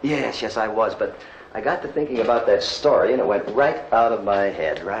water. Yes, I was, but I got to thinking about that story, and it went right out of my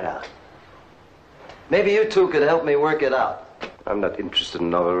head, right out. Maybe you two could help me work it out. I'm not interested in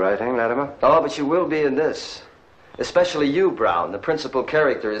novel writing, Latimer. Oh, but you will be in this. Especially you, Brown. The principal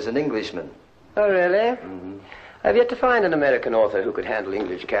character is an Englishman. Oh, really? Mm-hmm. I've yet to find an American author who could handle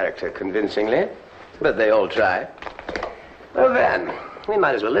English character convincingly, but they all try. Well, then, we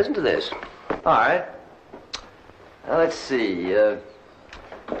might as well listen to this. All right. Now, let's see.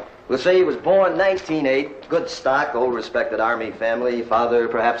 We'll say he was born 1908, good stock, old respected army family, father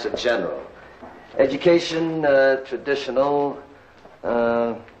perhaps a general. Education, traditional.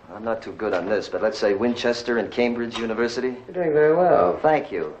 I'm not too good on this, but let's say Winchester and Cambridge University. You're doing very well.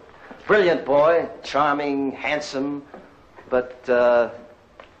 Thank you. Brilliant boy, charming, handsome, but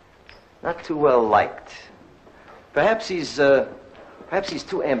not too well liked. Perhaps he's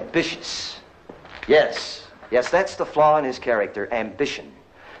too ambitious. Yes, that's the flaw in his character, ambition.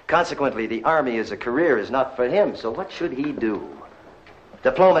 Consequently, the army as a career is not for him, so what should he do?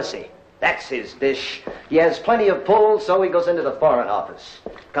 Diplomacy. That's his dish. He has plenty of pull, so he goes into the Foreign Office.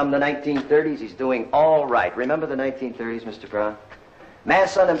 Come the 1930s, he's doing all right. Remember the 1930s, Mr. Brown?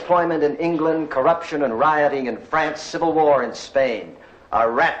 Mass unemployment in England, corruption and rioting in France, civil war in Spain. A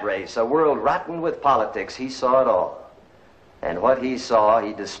rat race, a world rotten with politics. He saw it all. And what he saw,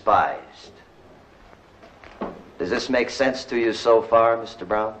 he despised. Does this make sense to you so far, Mr.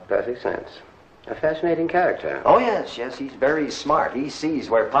 Brown? Perfect sense. A fascinating character. Oh, yes, he's very smart. He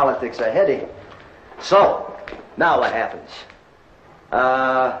sees where politics are heading. So, now what happens?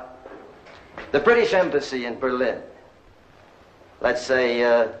 The British Embassy in Berlin. Let's say,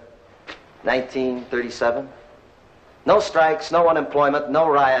 1937. No strikes, no unemployment, no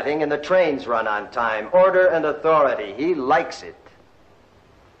rioting, and the trains run on time. Order and authority. He likes it.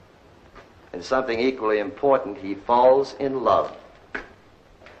 And something equally important, he falls in love.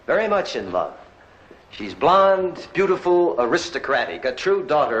 Very much in love. She's blonde, beautiful, aristocratic, a true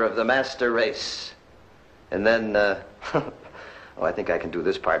daughter of the master race. And then, oh, I think I can do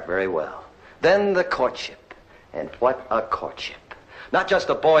this part very well. Then the courtship. And what a courtship. Not just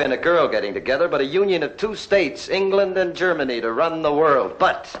a boy and a girl getting together, but a union of two states, England and Germany, to run the world.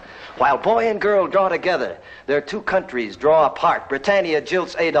 But while boy and girl draw together, their two countries draw apart. Britannia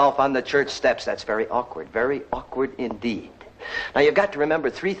jilts Adolf on the church steps. That's very awkward indeed. Now, you've got to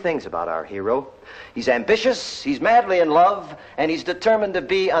remember three things about our hero. He's ambitious, he's madly in love, and he's determined to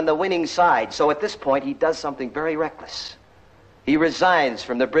be on the winning side. So at this point, he does something very reckless. He resigns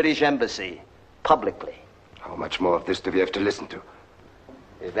from the British Embassy, publicly. How much more of this do we have to listen to?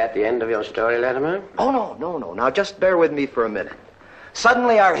 Is that the end of your story, Latimer? Oh, no. Now, just bear with me for a minute.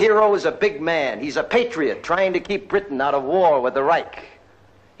 Suddenly, our hero is a big man. He's a patriot trying to keep Britain out of war with the Reich.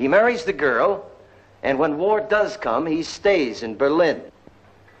 He marries the girl, and when war does come, he stays in Berlin.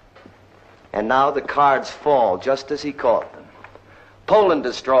 And now the cards fall just as he caught them. Poland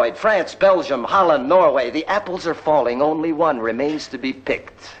destroyed, France, Belgium, Holland, Norway. The apples are falling. Only one remains to be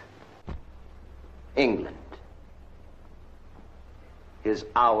picked. England. His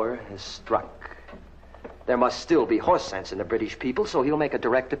hour has struck. There must still be horse sense in the British people, so he'll make a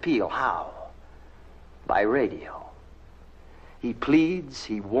direct appeal. How? By radio. He pleads,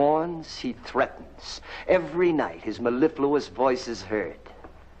 he warns, he threatens. Every night his mellifluous voice is heard.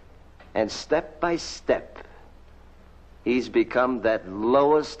 And step by step, he's become that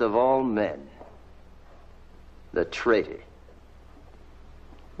lowest of all men, the traitor.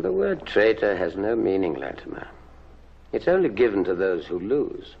 The word traitor has no meaning, Latimer. It's only given to those who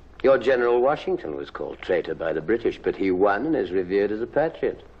lose. Your General Washington was called traitor by the British, but he won and is revered as a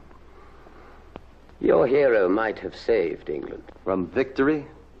patriot. Your hero might have saved England. From victory?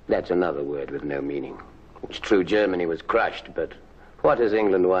 That's another word with no meaning. It's true Germany was crushed, but what has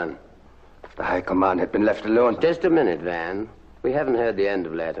England won? If the High Command had been left alone... Just a minute, Van. We haven't heard the end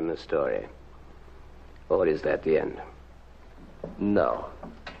of Latimer's story. Or is that the end? No.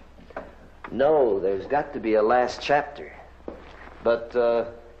 No, there's got to be a last chapter. But,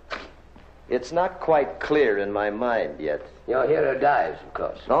 it's not quite clear in my mind yet. Your hero dies, of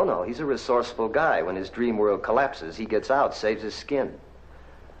course. No, he's a resourceful guy. When his dream world collapses, he gets out, saves his skin.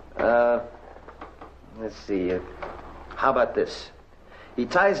 Let's see. How about this? He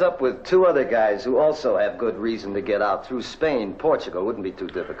ties up with two other guys who also have good reason to get out through Spain, Portugal. Wouldn't be too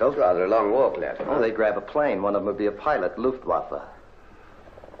difficult. It's rather a long walk, Latimer. Oh, they grab a plane. One of them would be a pilot, Luftwaffe.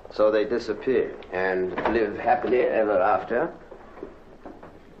 So they disappear. And live happily ever after?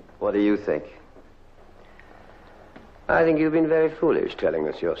 What do you think? I think you've been very foolish telling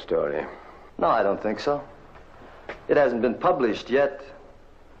us your story. No, I don't think so. It hasn't been published yet.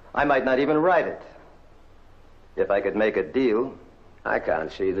 I might not even write it. If I could make a deal. I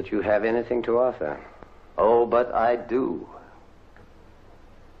can't see that you have anything to offer. Oh, but I do.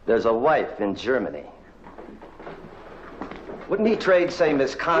 There's a wife in Germany. Wouldn't he trade, say,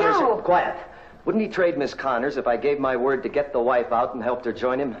 Miss Connors? No. Quiet. Wouldn't he trade Miss Connors if I gave my word to get the wife out and helped her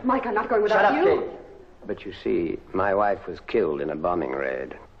join him? Mike, I'm not going without Shut up, you. Kate. But you see, my wife was killed in a bombing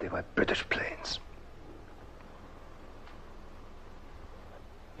raid. They were British planes.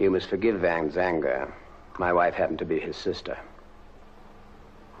 You must forgive Van's anger. My wife happened to be his sister.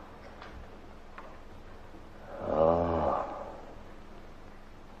 Oh.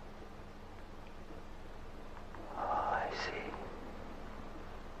 I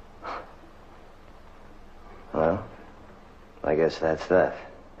see. Well, I guess that's that.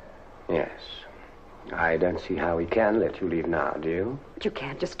 Yes. I don't see how we can let you leave now, do you? But you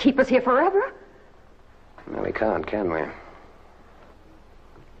can't just keep us here forever. No, we can't, can we?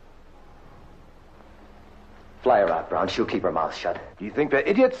 Fly her out, Brown. She'll keep her mouth shut. Do you think they're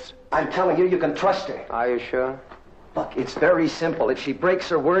idiots? I'm telling you, you can trust her. Are you sure? Look, it's very simple. If she breaks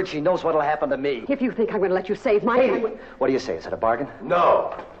her word, she knows what'll happen to me. If you think I'm going to let you save Mike, Hey, what do you say? Is it a bargain?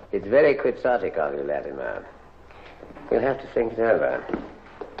 No. It's very quixotic of you, Latimer. You'll have to think it over.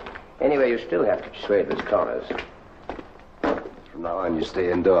 Anyway, you still have to persuade Miss Connors. From now on, you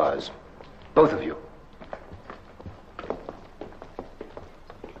stay indoors. Both of you.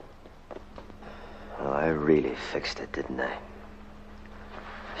 Oh, I really fixed it, didn't I?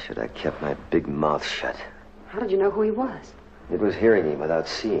 Should have kept my big mouth shut. how did you know who he was? It was hearing him without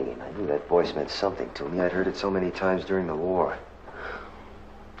seeing him. I knew that voice meant something to me. I'd heard it so many times during the war.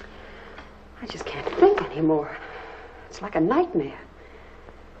 I just can't think anymore. It's like a nightmare.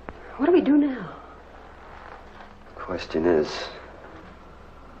 What do we do now? The question is,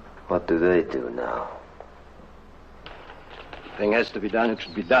 what do they do now? Thing has to be done, it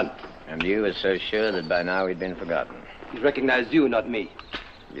should be done. And you were so sure that by now he'd been forgotten. He recognized you, not me.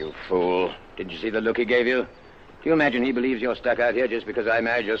 You fool. Did you see the look he gave you? Do you imagine he believes you're stuck out here just because I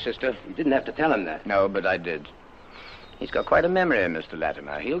married your sister? You didn't have to tell him that. No, but I did. He's got quite a memory, Mr.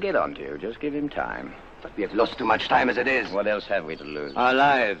 Latimer. He'll get on to you. Just give him time. But we have lost too much time as it is. What else have we to lose? Our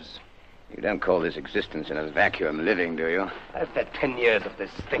lives. You don't call this existence in a vacuum living, do you? I've had 10 years of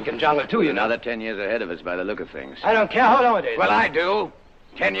this stinking jungle, too, you know. Another 10 years ahead of us by the look of things. I don't care how long it is. Well, I do.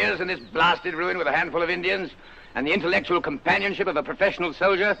 10 years in this blasted ruin with a handful of Indians and the intellectual companionship of a professional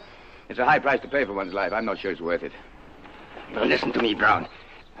soldier. It's a high price to pay for one's life. I'm not sure it's worth it. Now, listen to me, Brown.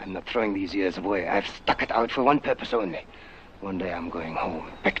 I'm not throwing these years away. I've stuck it out for one purpose only. One day I'm going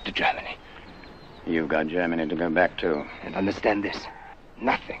home, back to Germany. You've got Germany to go back to. And understand this.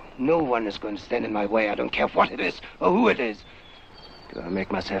 Nothing, no one is going to stand in my way. I don't care what it is or who it is. Do I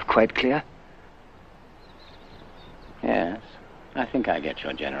make myself quite clear? Yes. I think I get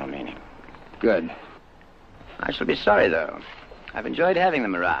your general meaning. Good. I shall be sorry, though. I've enjoyed having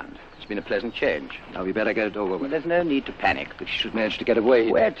them around. It's been a pleasant change. Now, we better get it over with. Well, there's no need to panic. But she should manage to get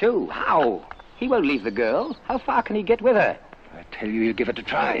away. Where to? How? He won't leave the girl. How far can he get with her? I tell you give it a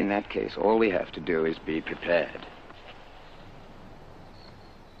try. In that case, all we have to do is be prepared.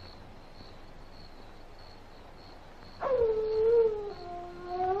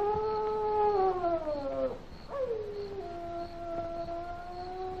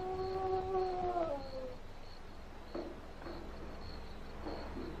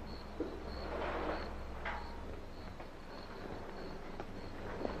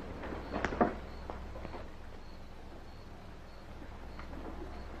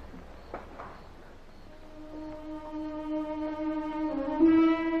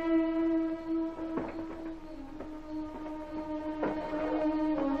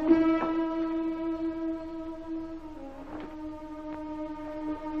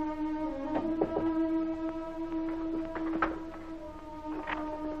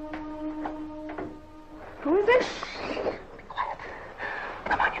 Who is it? Be quiet.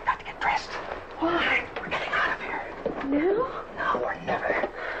 Come on, you've got to get dressed. Why? We're getting out of here. Now? Now or never.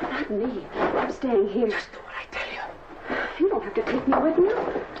 Not me. I'm staying here. Just do what I tell you. You don't have to take me with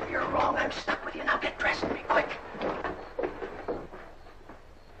you. You're wrong. I'm stuck with you. Now get dressed and be quick.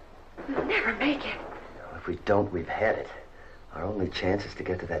 We'll never make it. If we don't, we've had it. Our only chance is to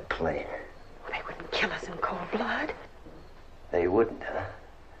get to that plane. They wouldn't kill us in cold blood. They wouldn't, huh?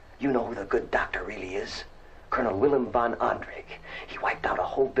 You know who the good doctor really is? Colonel Willem von Andrig. He wiped out a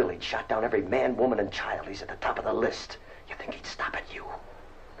whole village, shot down every man, woman, and child. He's at the top of the list. You think he'd stop at you?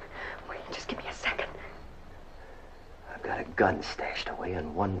 Wait, just give me a second. I've got a gun stashed away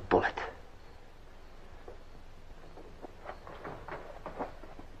in one bullet.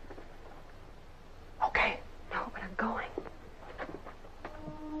 Okay. No, but I'm going.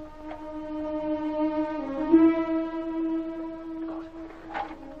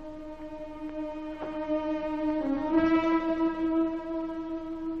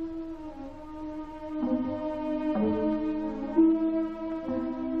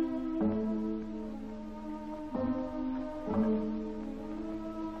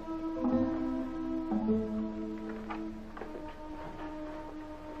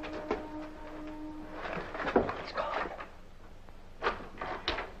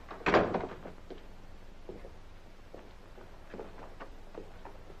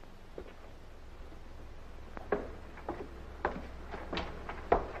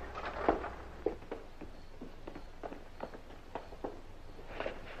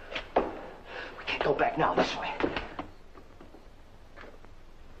 Go back now, this way.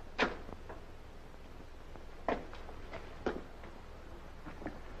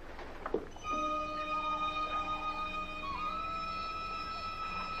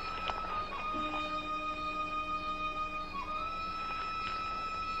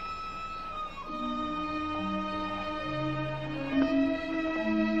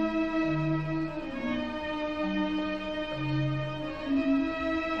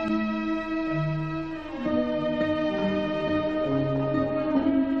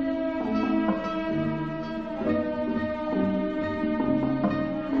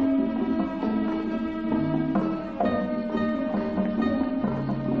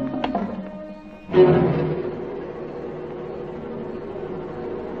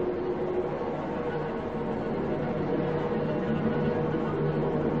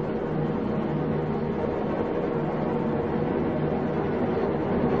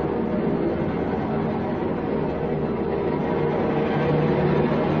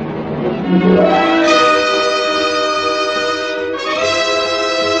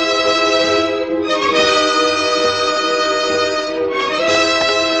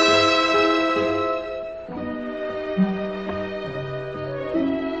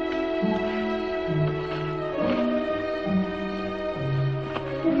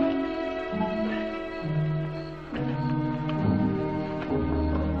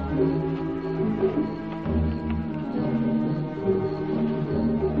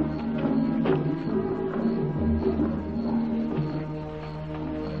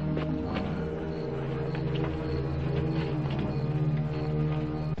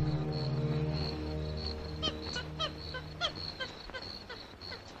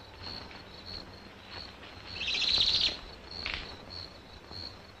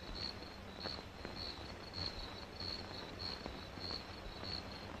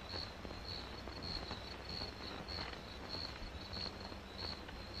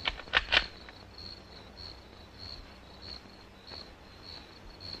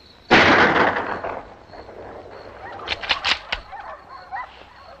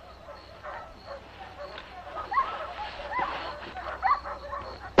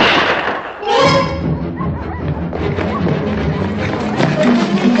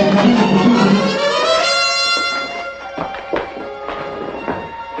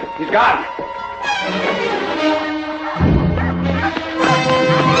 He's gone.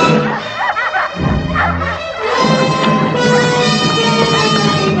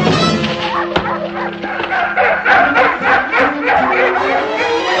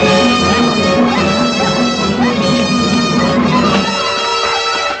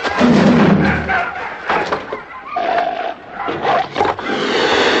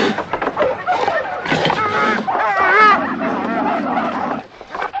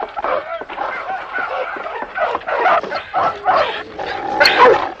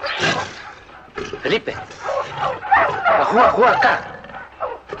 Felipe. Agua acá.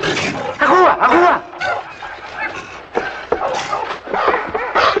 Agua.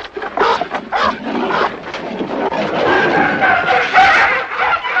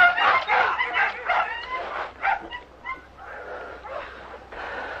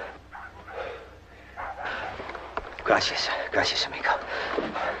 Gracias, amigo.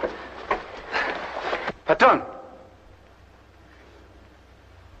 Patrón.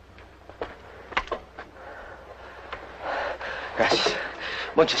 Gracias.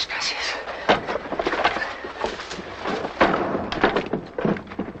 Muchas gracias.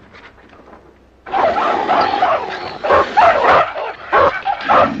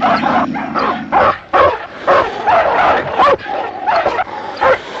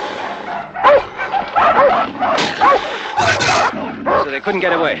 So they couldn't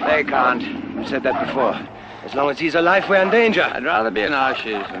get away? They can't. You said that before. As long as he's alive, we're in danger. I'd rather be in our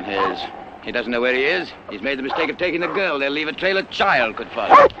shoes than his. He doesn't know where he is. He's made the mistake of taking the girl. They'll leave a trail a child could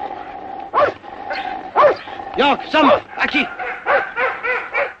follow. York, Summer, aquí.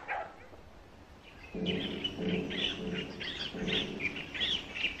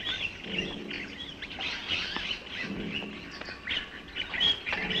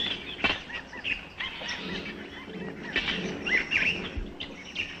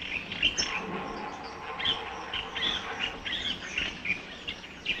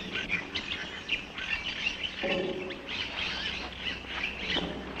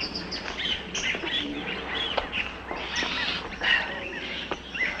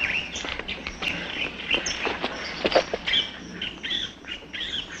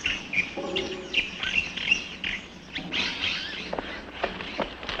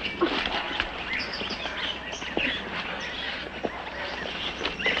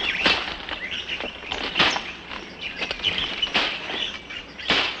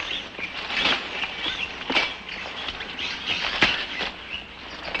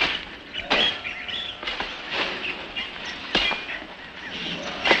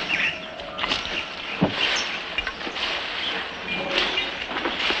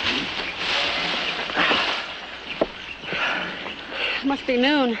 Must be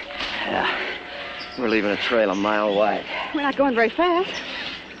noon. Yeah. We're leaving a trail a mile wide. We're not going very fast.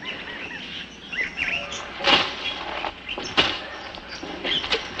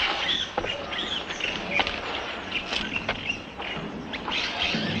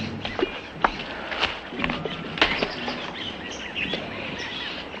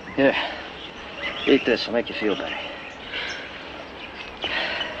 Here. Eat this. It'll make you feel better.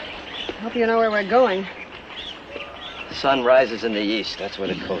 Hope you know where we're going. The sun rises in the east. That's where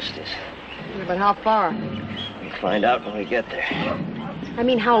the coast is. Yeah, but how far? We'll find out when we get there. I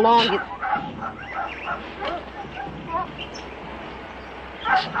mean, how long you...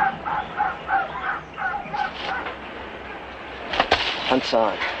 Hunt's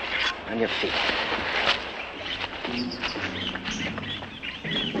on. On your feet.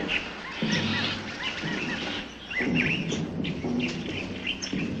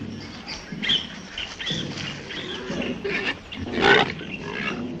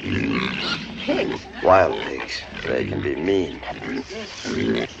 Pigs. Wild pigs. They can be mean.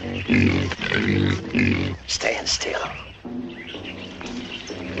 Staying still.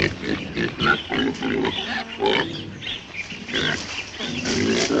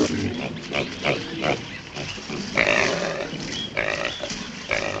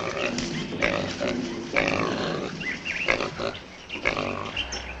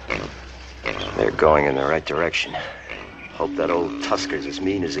 They're going in the right direction. Hope that old Tusker's as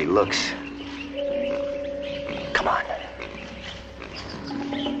mean as he looks. Come on.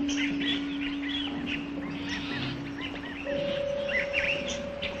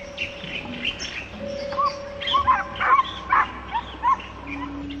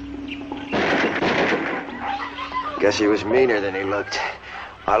 Guess he was meaner than he looked.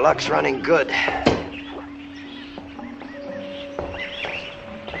 Our luck's running good.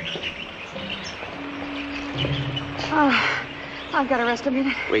 Oh, I've got to rest a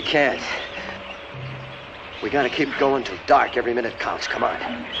minute. We can't. We gotta keep going till dark. Every minute counts. Come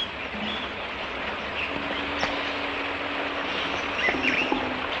on.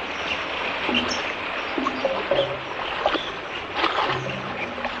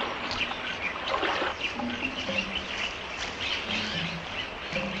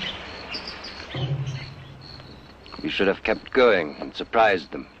 We should have kept going and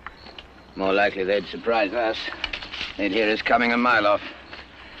surprised them. More likely they'd surprise us. They'd hear us coming a mile off.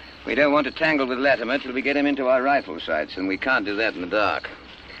 We don't want to tangle with Latimer till we get him into our rifle sights, and we can't do that in the dark.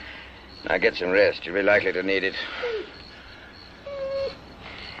 Now get some rest. You'll be likely to need it.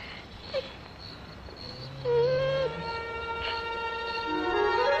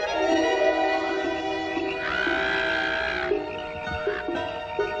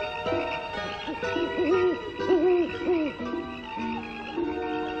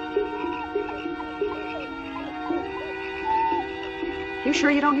 You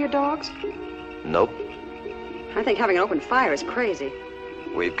sure you don't hear dogs? Nope. I think having an open fire is crazy.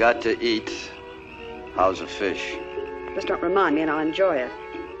 We've got to eat. How's the fish? Just don't remind me and I'll enjoy it.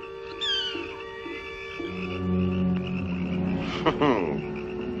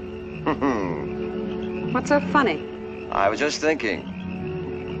 What's so funny? I was just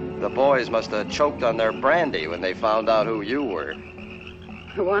thinking. The boys must have choked on their brandy when they found out who you were.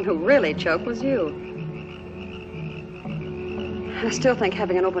 The one who really choked was you. I still think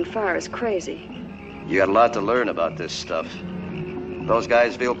having an open fire is crazy. You got a lot to learn about this stuff. Those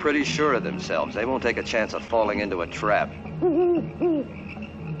guys feel pretty sure of themselves. They won't take a chance of falling into a trap.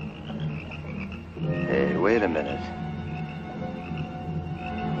 Hey, wait a minute.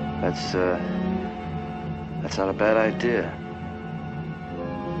 That's not a bad idea.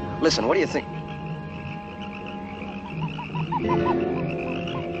 Listen, what do you think?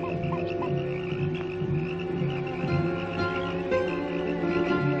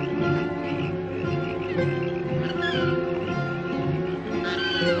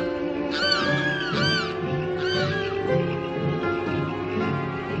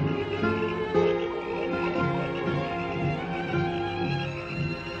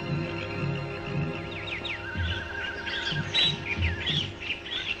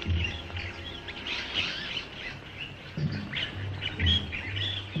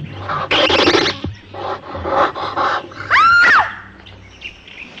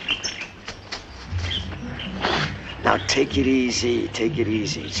 Now, take it easy. Take it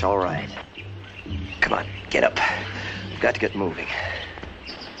easy. It's all right. Come on, get up. We've got to get moving.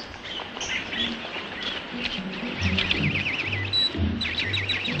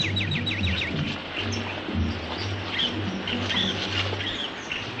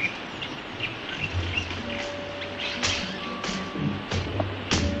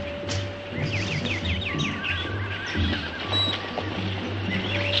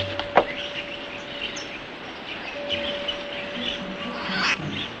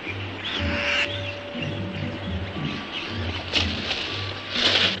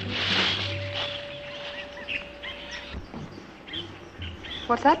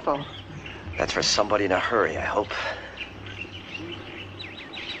 What's that for? That's for somebody in a hurry, I hope.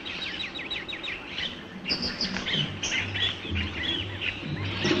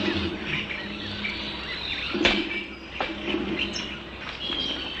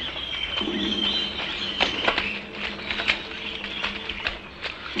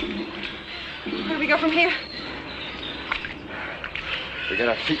 Where do we go from here? We got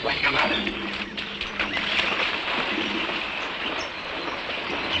our feet wet. Come on.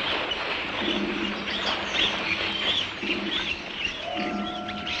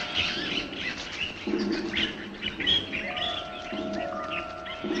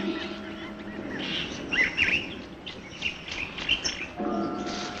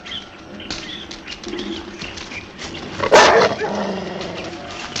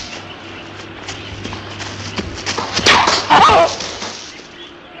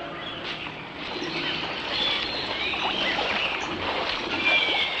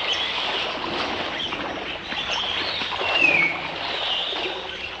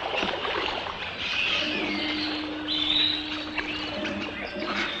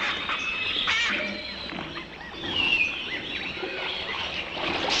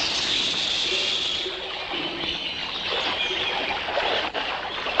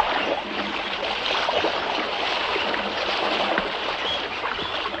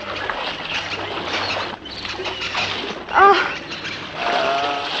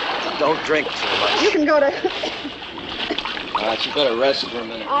 Don't drink too much. You can go to... All right, you better rest for a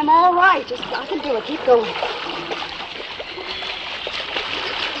minute. I'm all right. Just, I can do it. Keep going.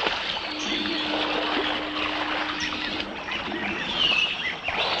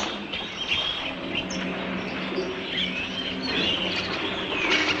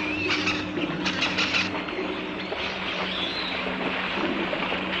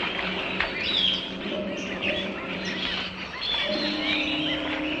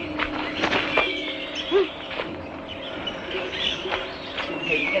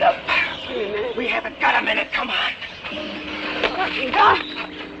 haven't got a minute. Come on.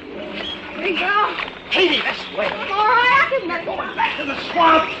 Exile. Katie, this way. I'm all right. I can make it. Going back to the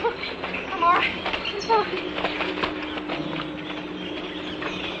swamp. I'm all right. It's fine.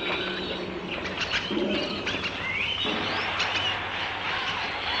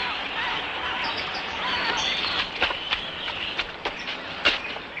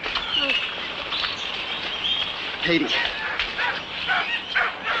 Katie.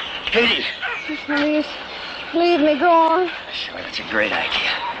 Katie. Please, leave me go on. Sure, that's a great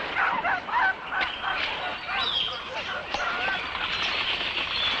idea.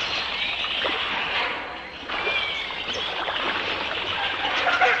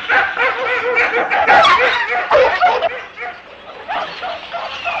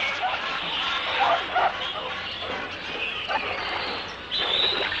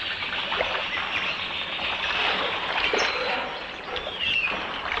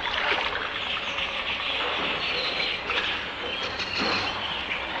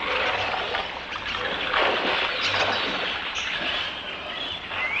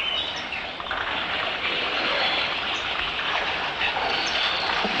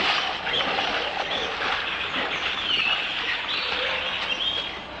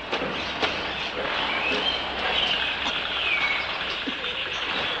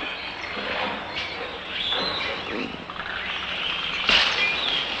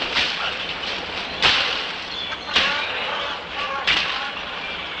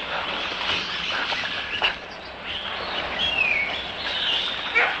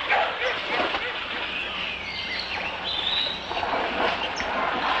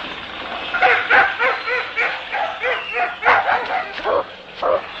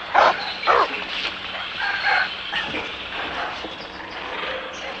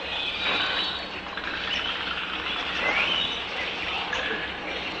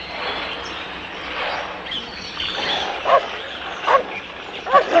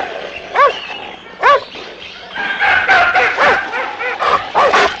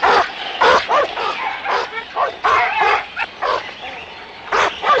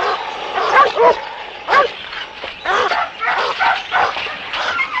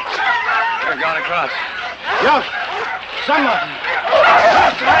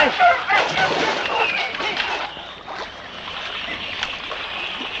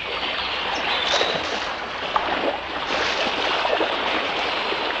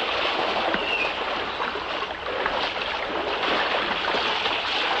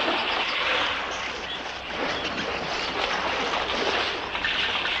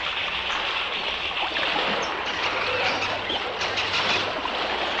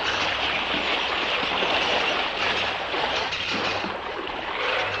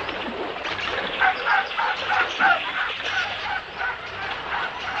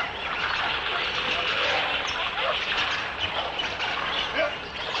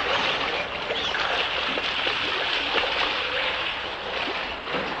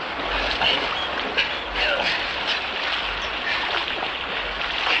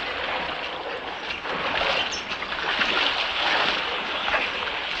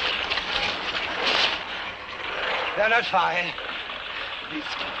 They're not far, eh? These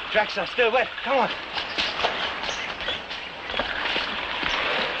tracks are still wet. Come on.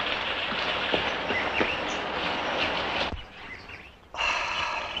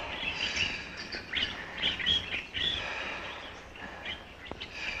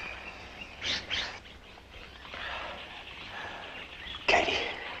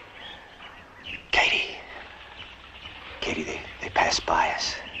 Katie, they passed by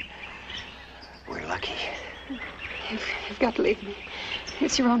us. We're lucky. You've got to leave me.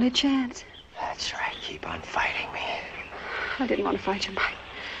 It's your only chance. That's right. Keep on fighting me. I didn't want to fight you, Mike.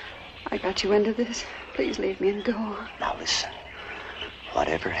 I got you into this. Please leave me and go. Now listen.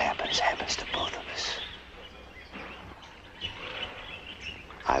 Whatever happens, happens to both of us.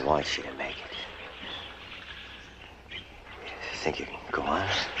 I want you to make it. You think you can go on?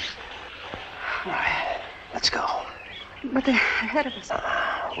 All right. Let's go. But they're ahead of us.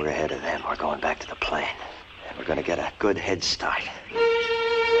 We're ahead of them. We're going back to the plane. And we're going to get a good head start.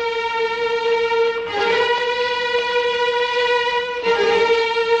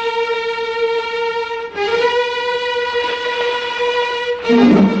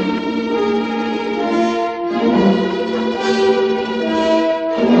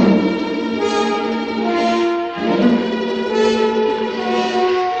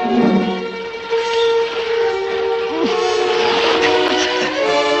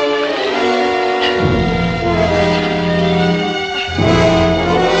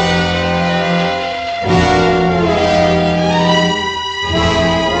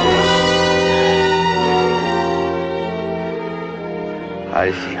 How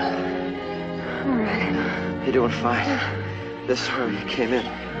do you feel? All right. You're doing fine. This is where you came in.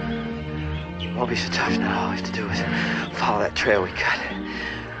 Won't be so tough now. All we have to do is follow that trail we cut.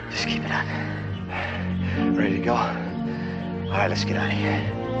 Just keep it up. Ready to go? All right, let's get out of here.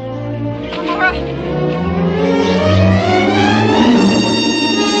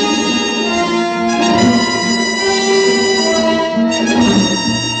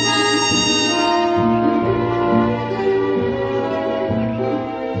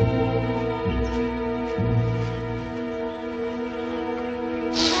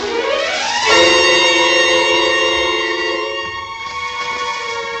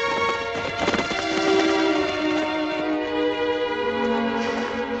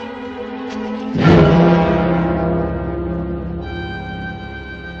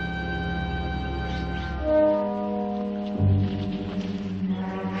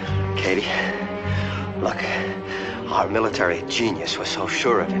 Military genius was so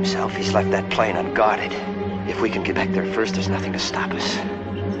sure of himself, he's left that plane unguarded. If we can get back there first, there's nothing to stop us.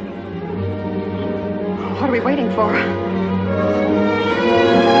 What are we waiting for?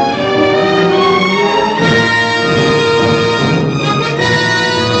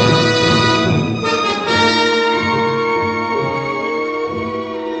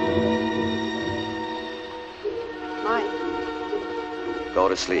 Mike. Go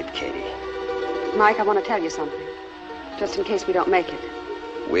to sleep, Katie. Mike, I want to tell you something. Just in case we don't make it.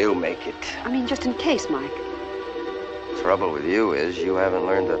 We'll make it. I mean, just in case, Mike. Trouble with you is you haven't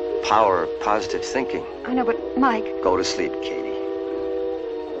learned the power of positive thinking. I know, but Mike... Go to sleep, Katie.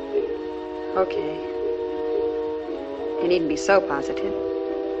 Okay. You needn't be so positive.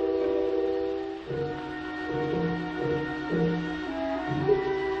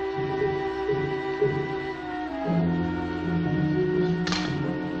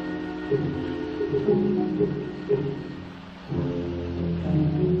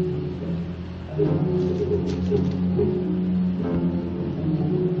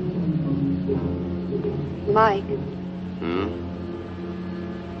 Mike.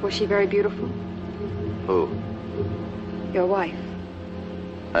 Was she very beautiful? Who? Your wife.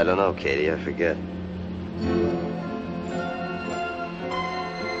 I don't know, Katie. I forget.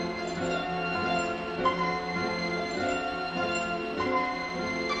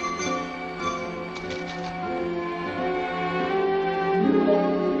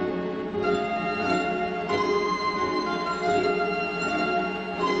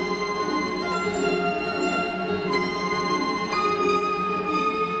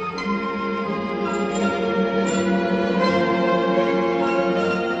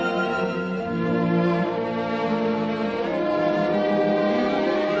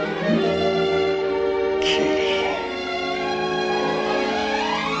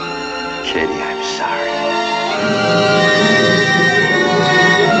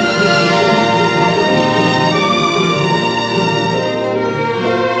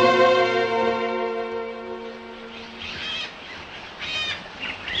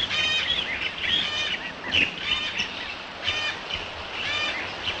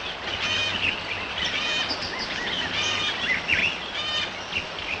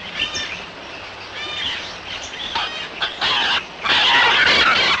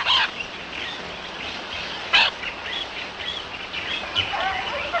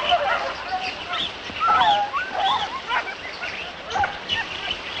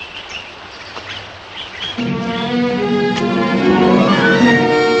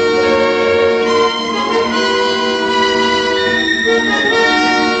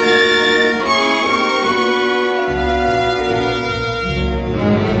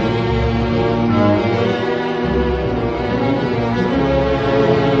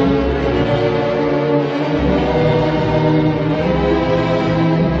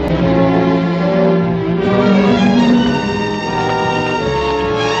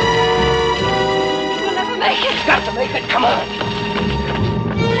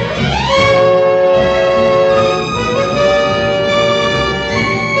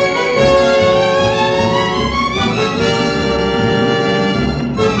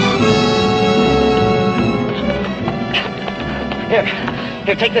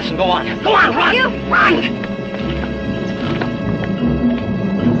 Here, take this and go on. Go on, run! You run!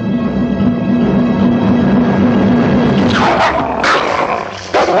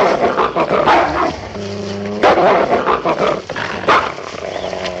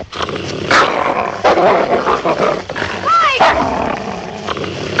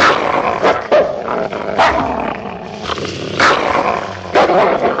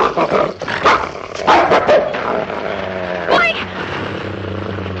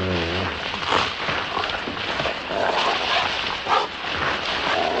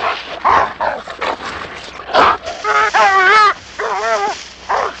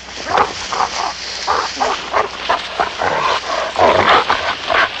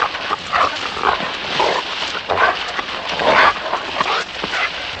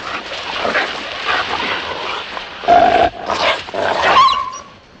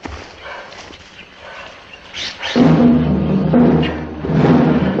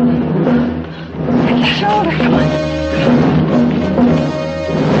 Walter, come on.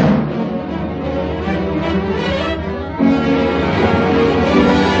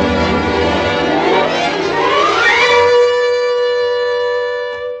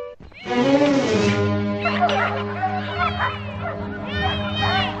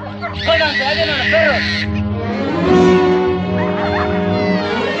 ¡Óiganse, ahí vienen los perros!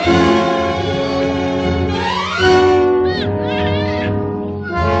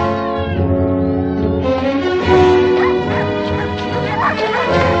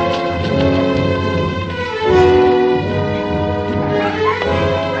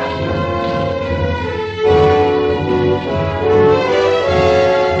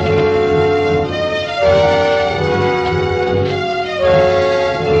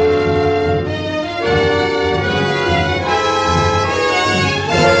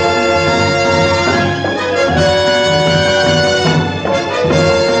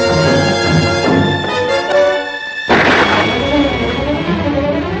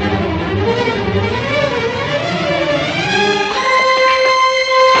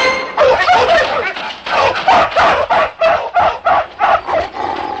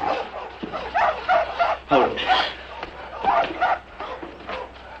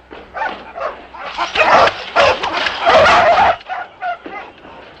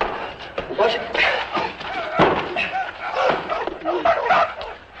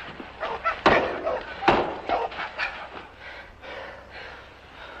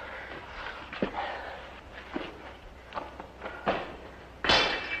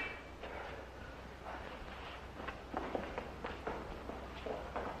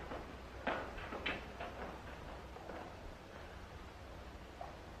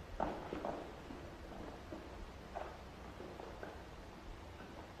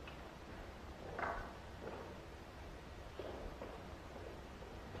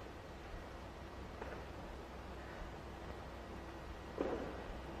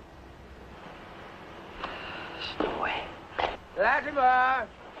 Latimer!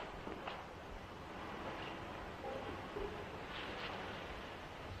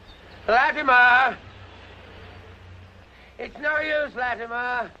 Latimer! It's no use,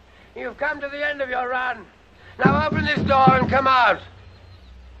 Latimer. You've come to the end of your run. Now open this door and come out.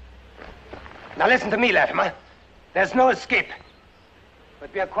 Now listen to me, Latimer. There's no escape.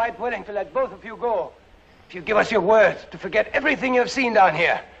 But we are quite willing to let both of you go if you give us your word to forget everything you've seen down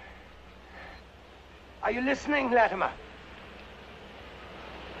here. Are you listening, Latimer?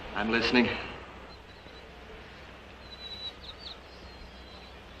 I'm listening.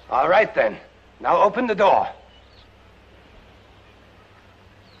 All right, then. Now open the door.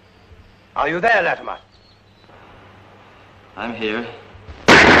 Are you there, Latimer? I'm here.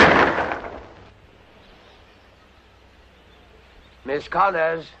 Miss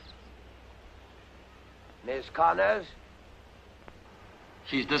Connors? Miss Connors?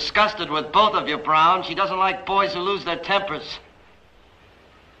 She's disgusted with both of you, Brown. She doesn't like boys who lose their tempers.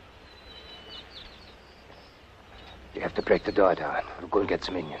 You have to break the door down. We'll go and get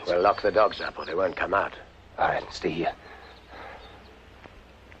some Indians. We'll lock the dogs up or they won't come out. All right, stay here.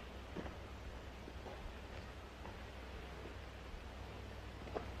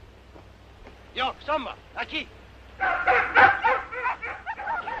 Yo, Samba, aquí.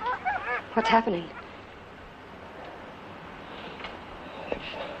 What's happening?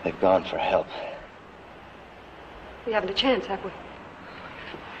 They've gone for help. We haven't a chance, have we?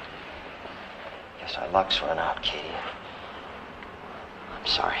 Guess our luck's run out, Katie. I'm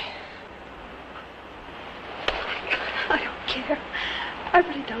sorry. I don't care. I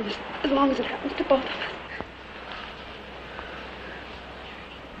really don't, as long as it happens to both of us.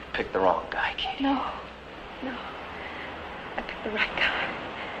 You picked the wrong guy, Katie. No. I picked the right guy.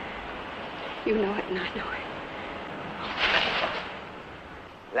 You know it and I know it.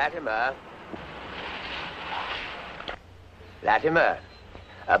 Latimer. Latimer.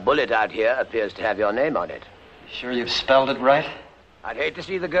 A bullet out here appears to have your name on it. You sure you've spelled it right? I'd hate to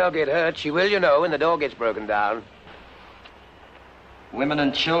see the girl get hurt. She will, you know, when the door gets broken down. Women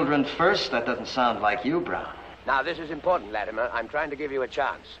and children first? That doesn't sound like you, Brown. Now, this is important, Latimer. I'm trying to give you a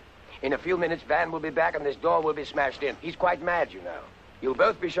chance. In a few minutes, Van will be back and this door will be smashed in. He's quite mad, you know. You'll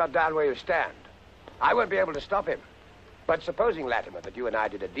both be shot down where you stand. I won't be able to stop him. But supposing, Latimer, that you and I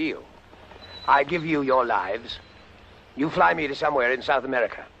did a deal, I give you your lives. You fly me to somewhere in South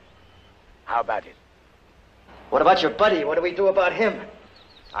America. How about it? What about your buddy? What do we do about him?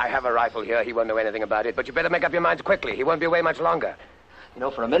 I have a rifle here. He won't know anything about it, but you better make up your minds quickly. He won't be away much longer. You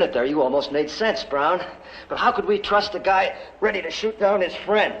know, for a minute there, you almost made sense, Brown. But how could we trust a guy ready to shoot down his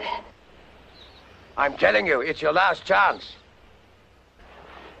friend? I'm telling you, it's your last chance.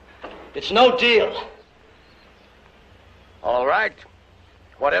 It's no deal. right.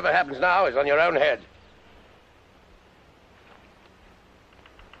 Whatever happens now is on your own head.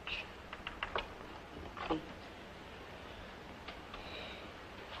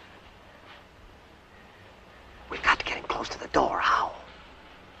 We've got to get him close to the door. How?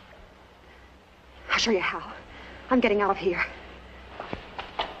 I'll show you how. I'm getting out of here.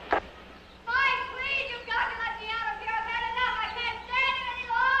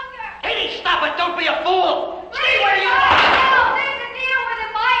 Stop it! Don't be a fool! Stay where you are!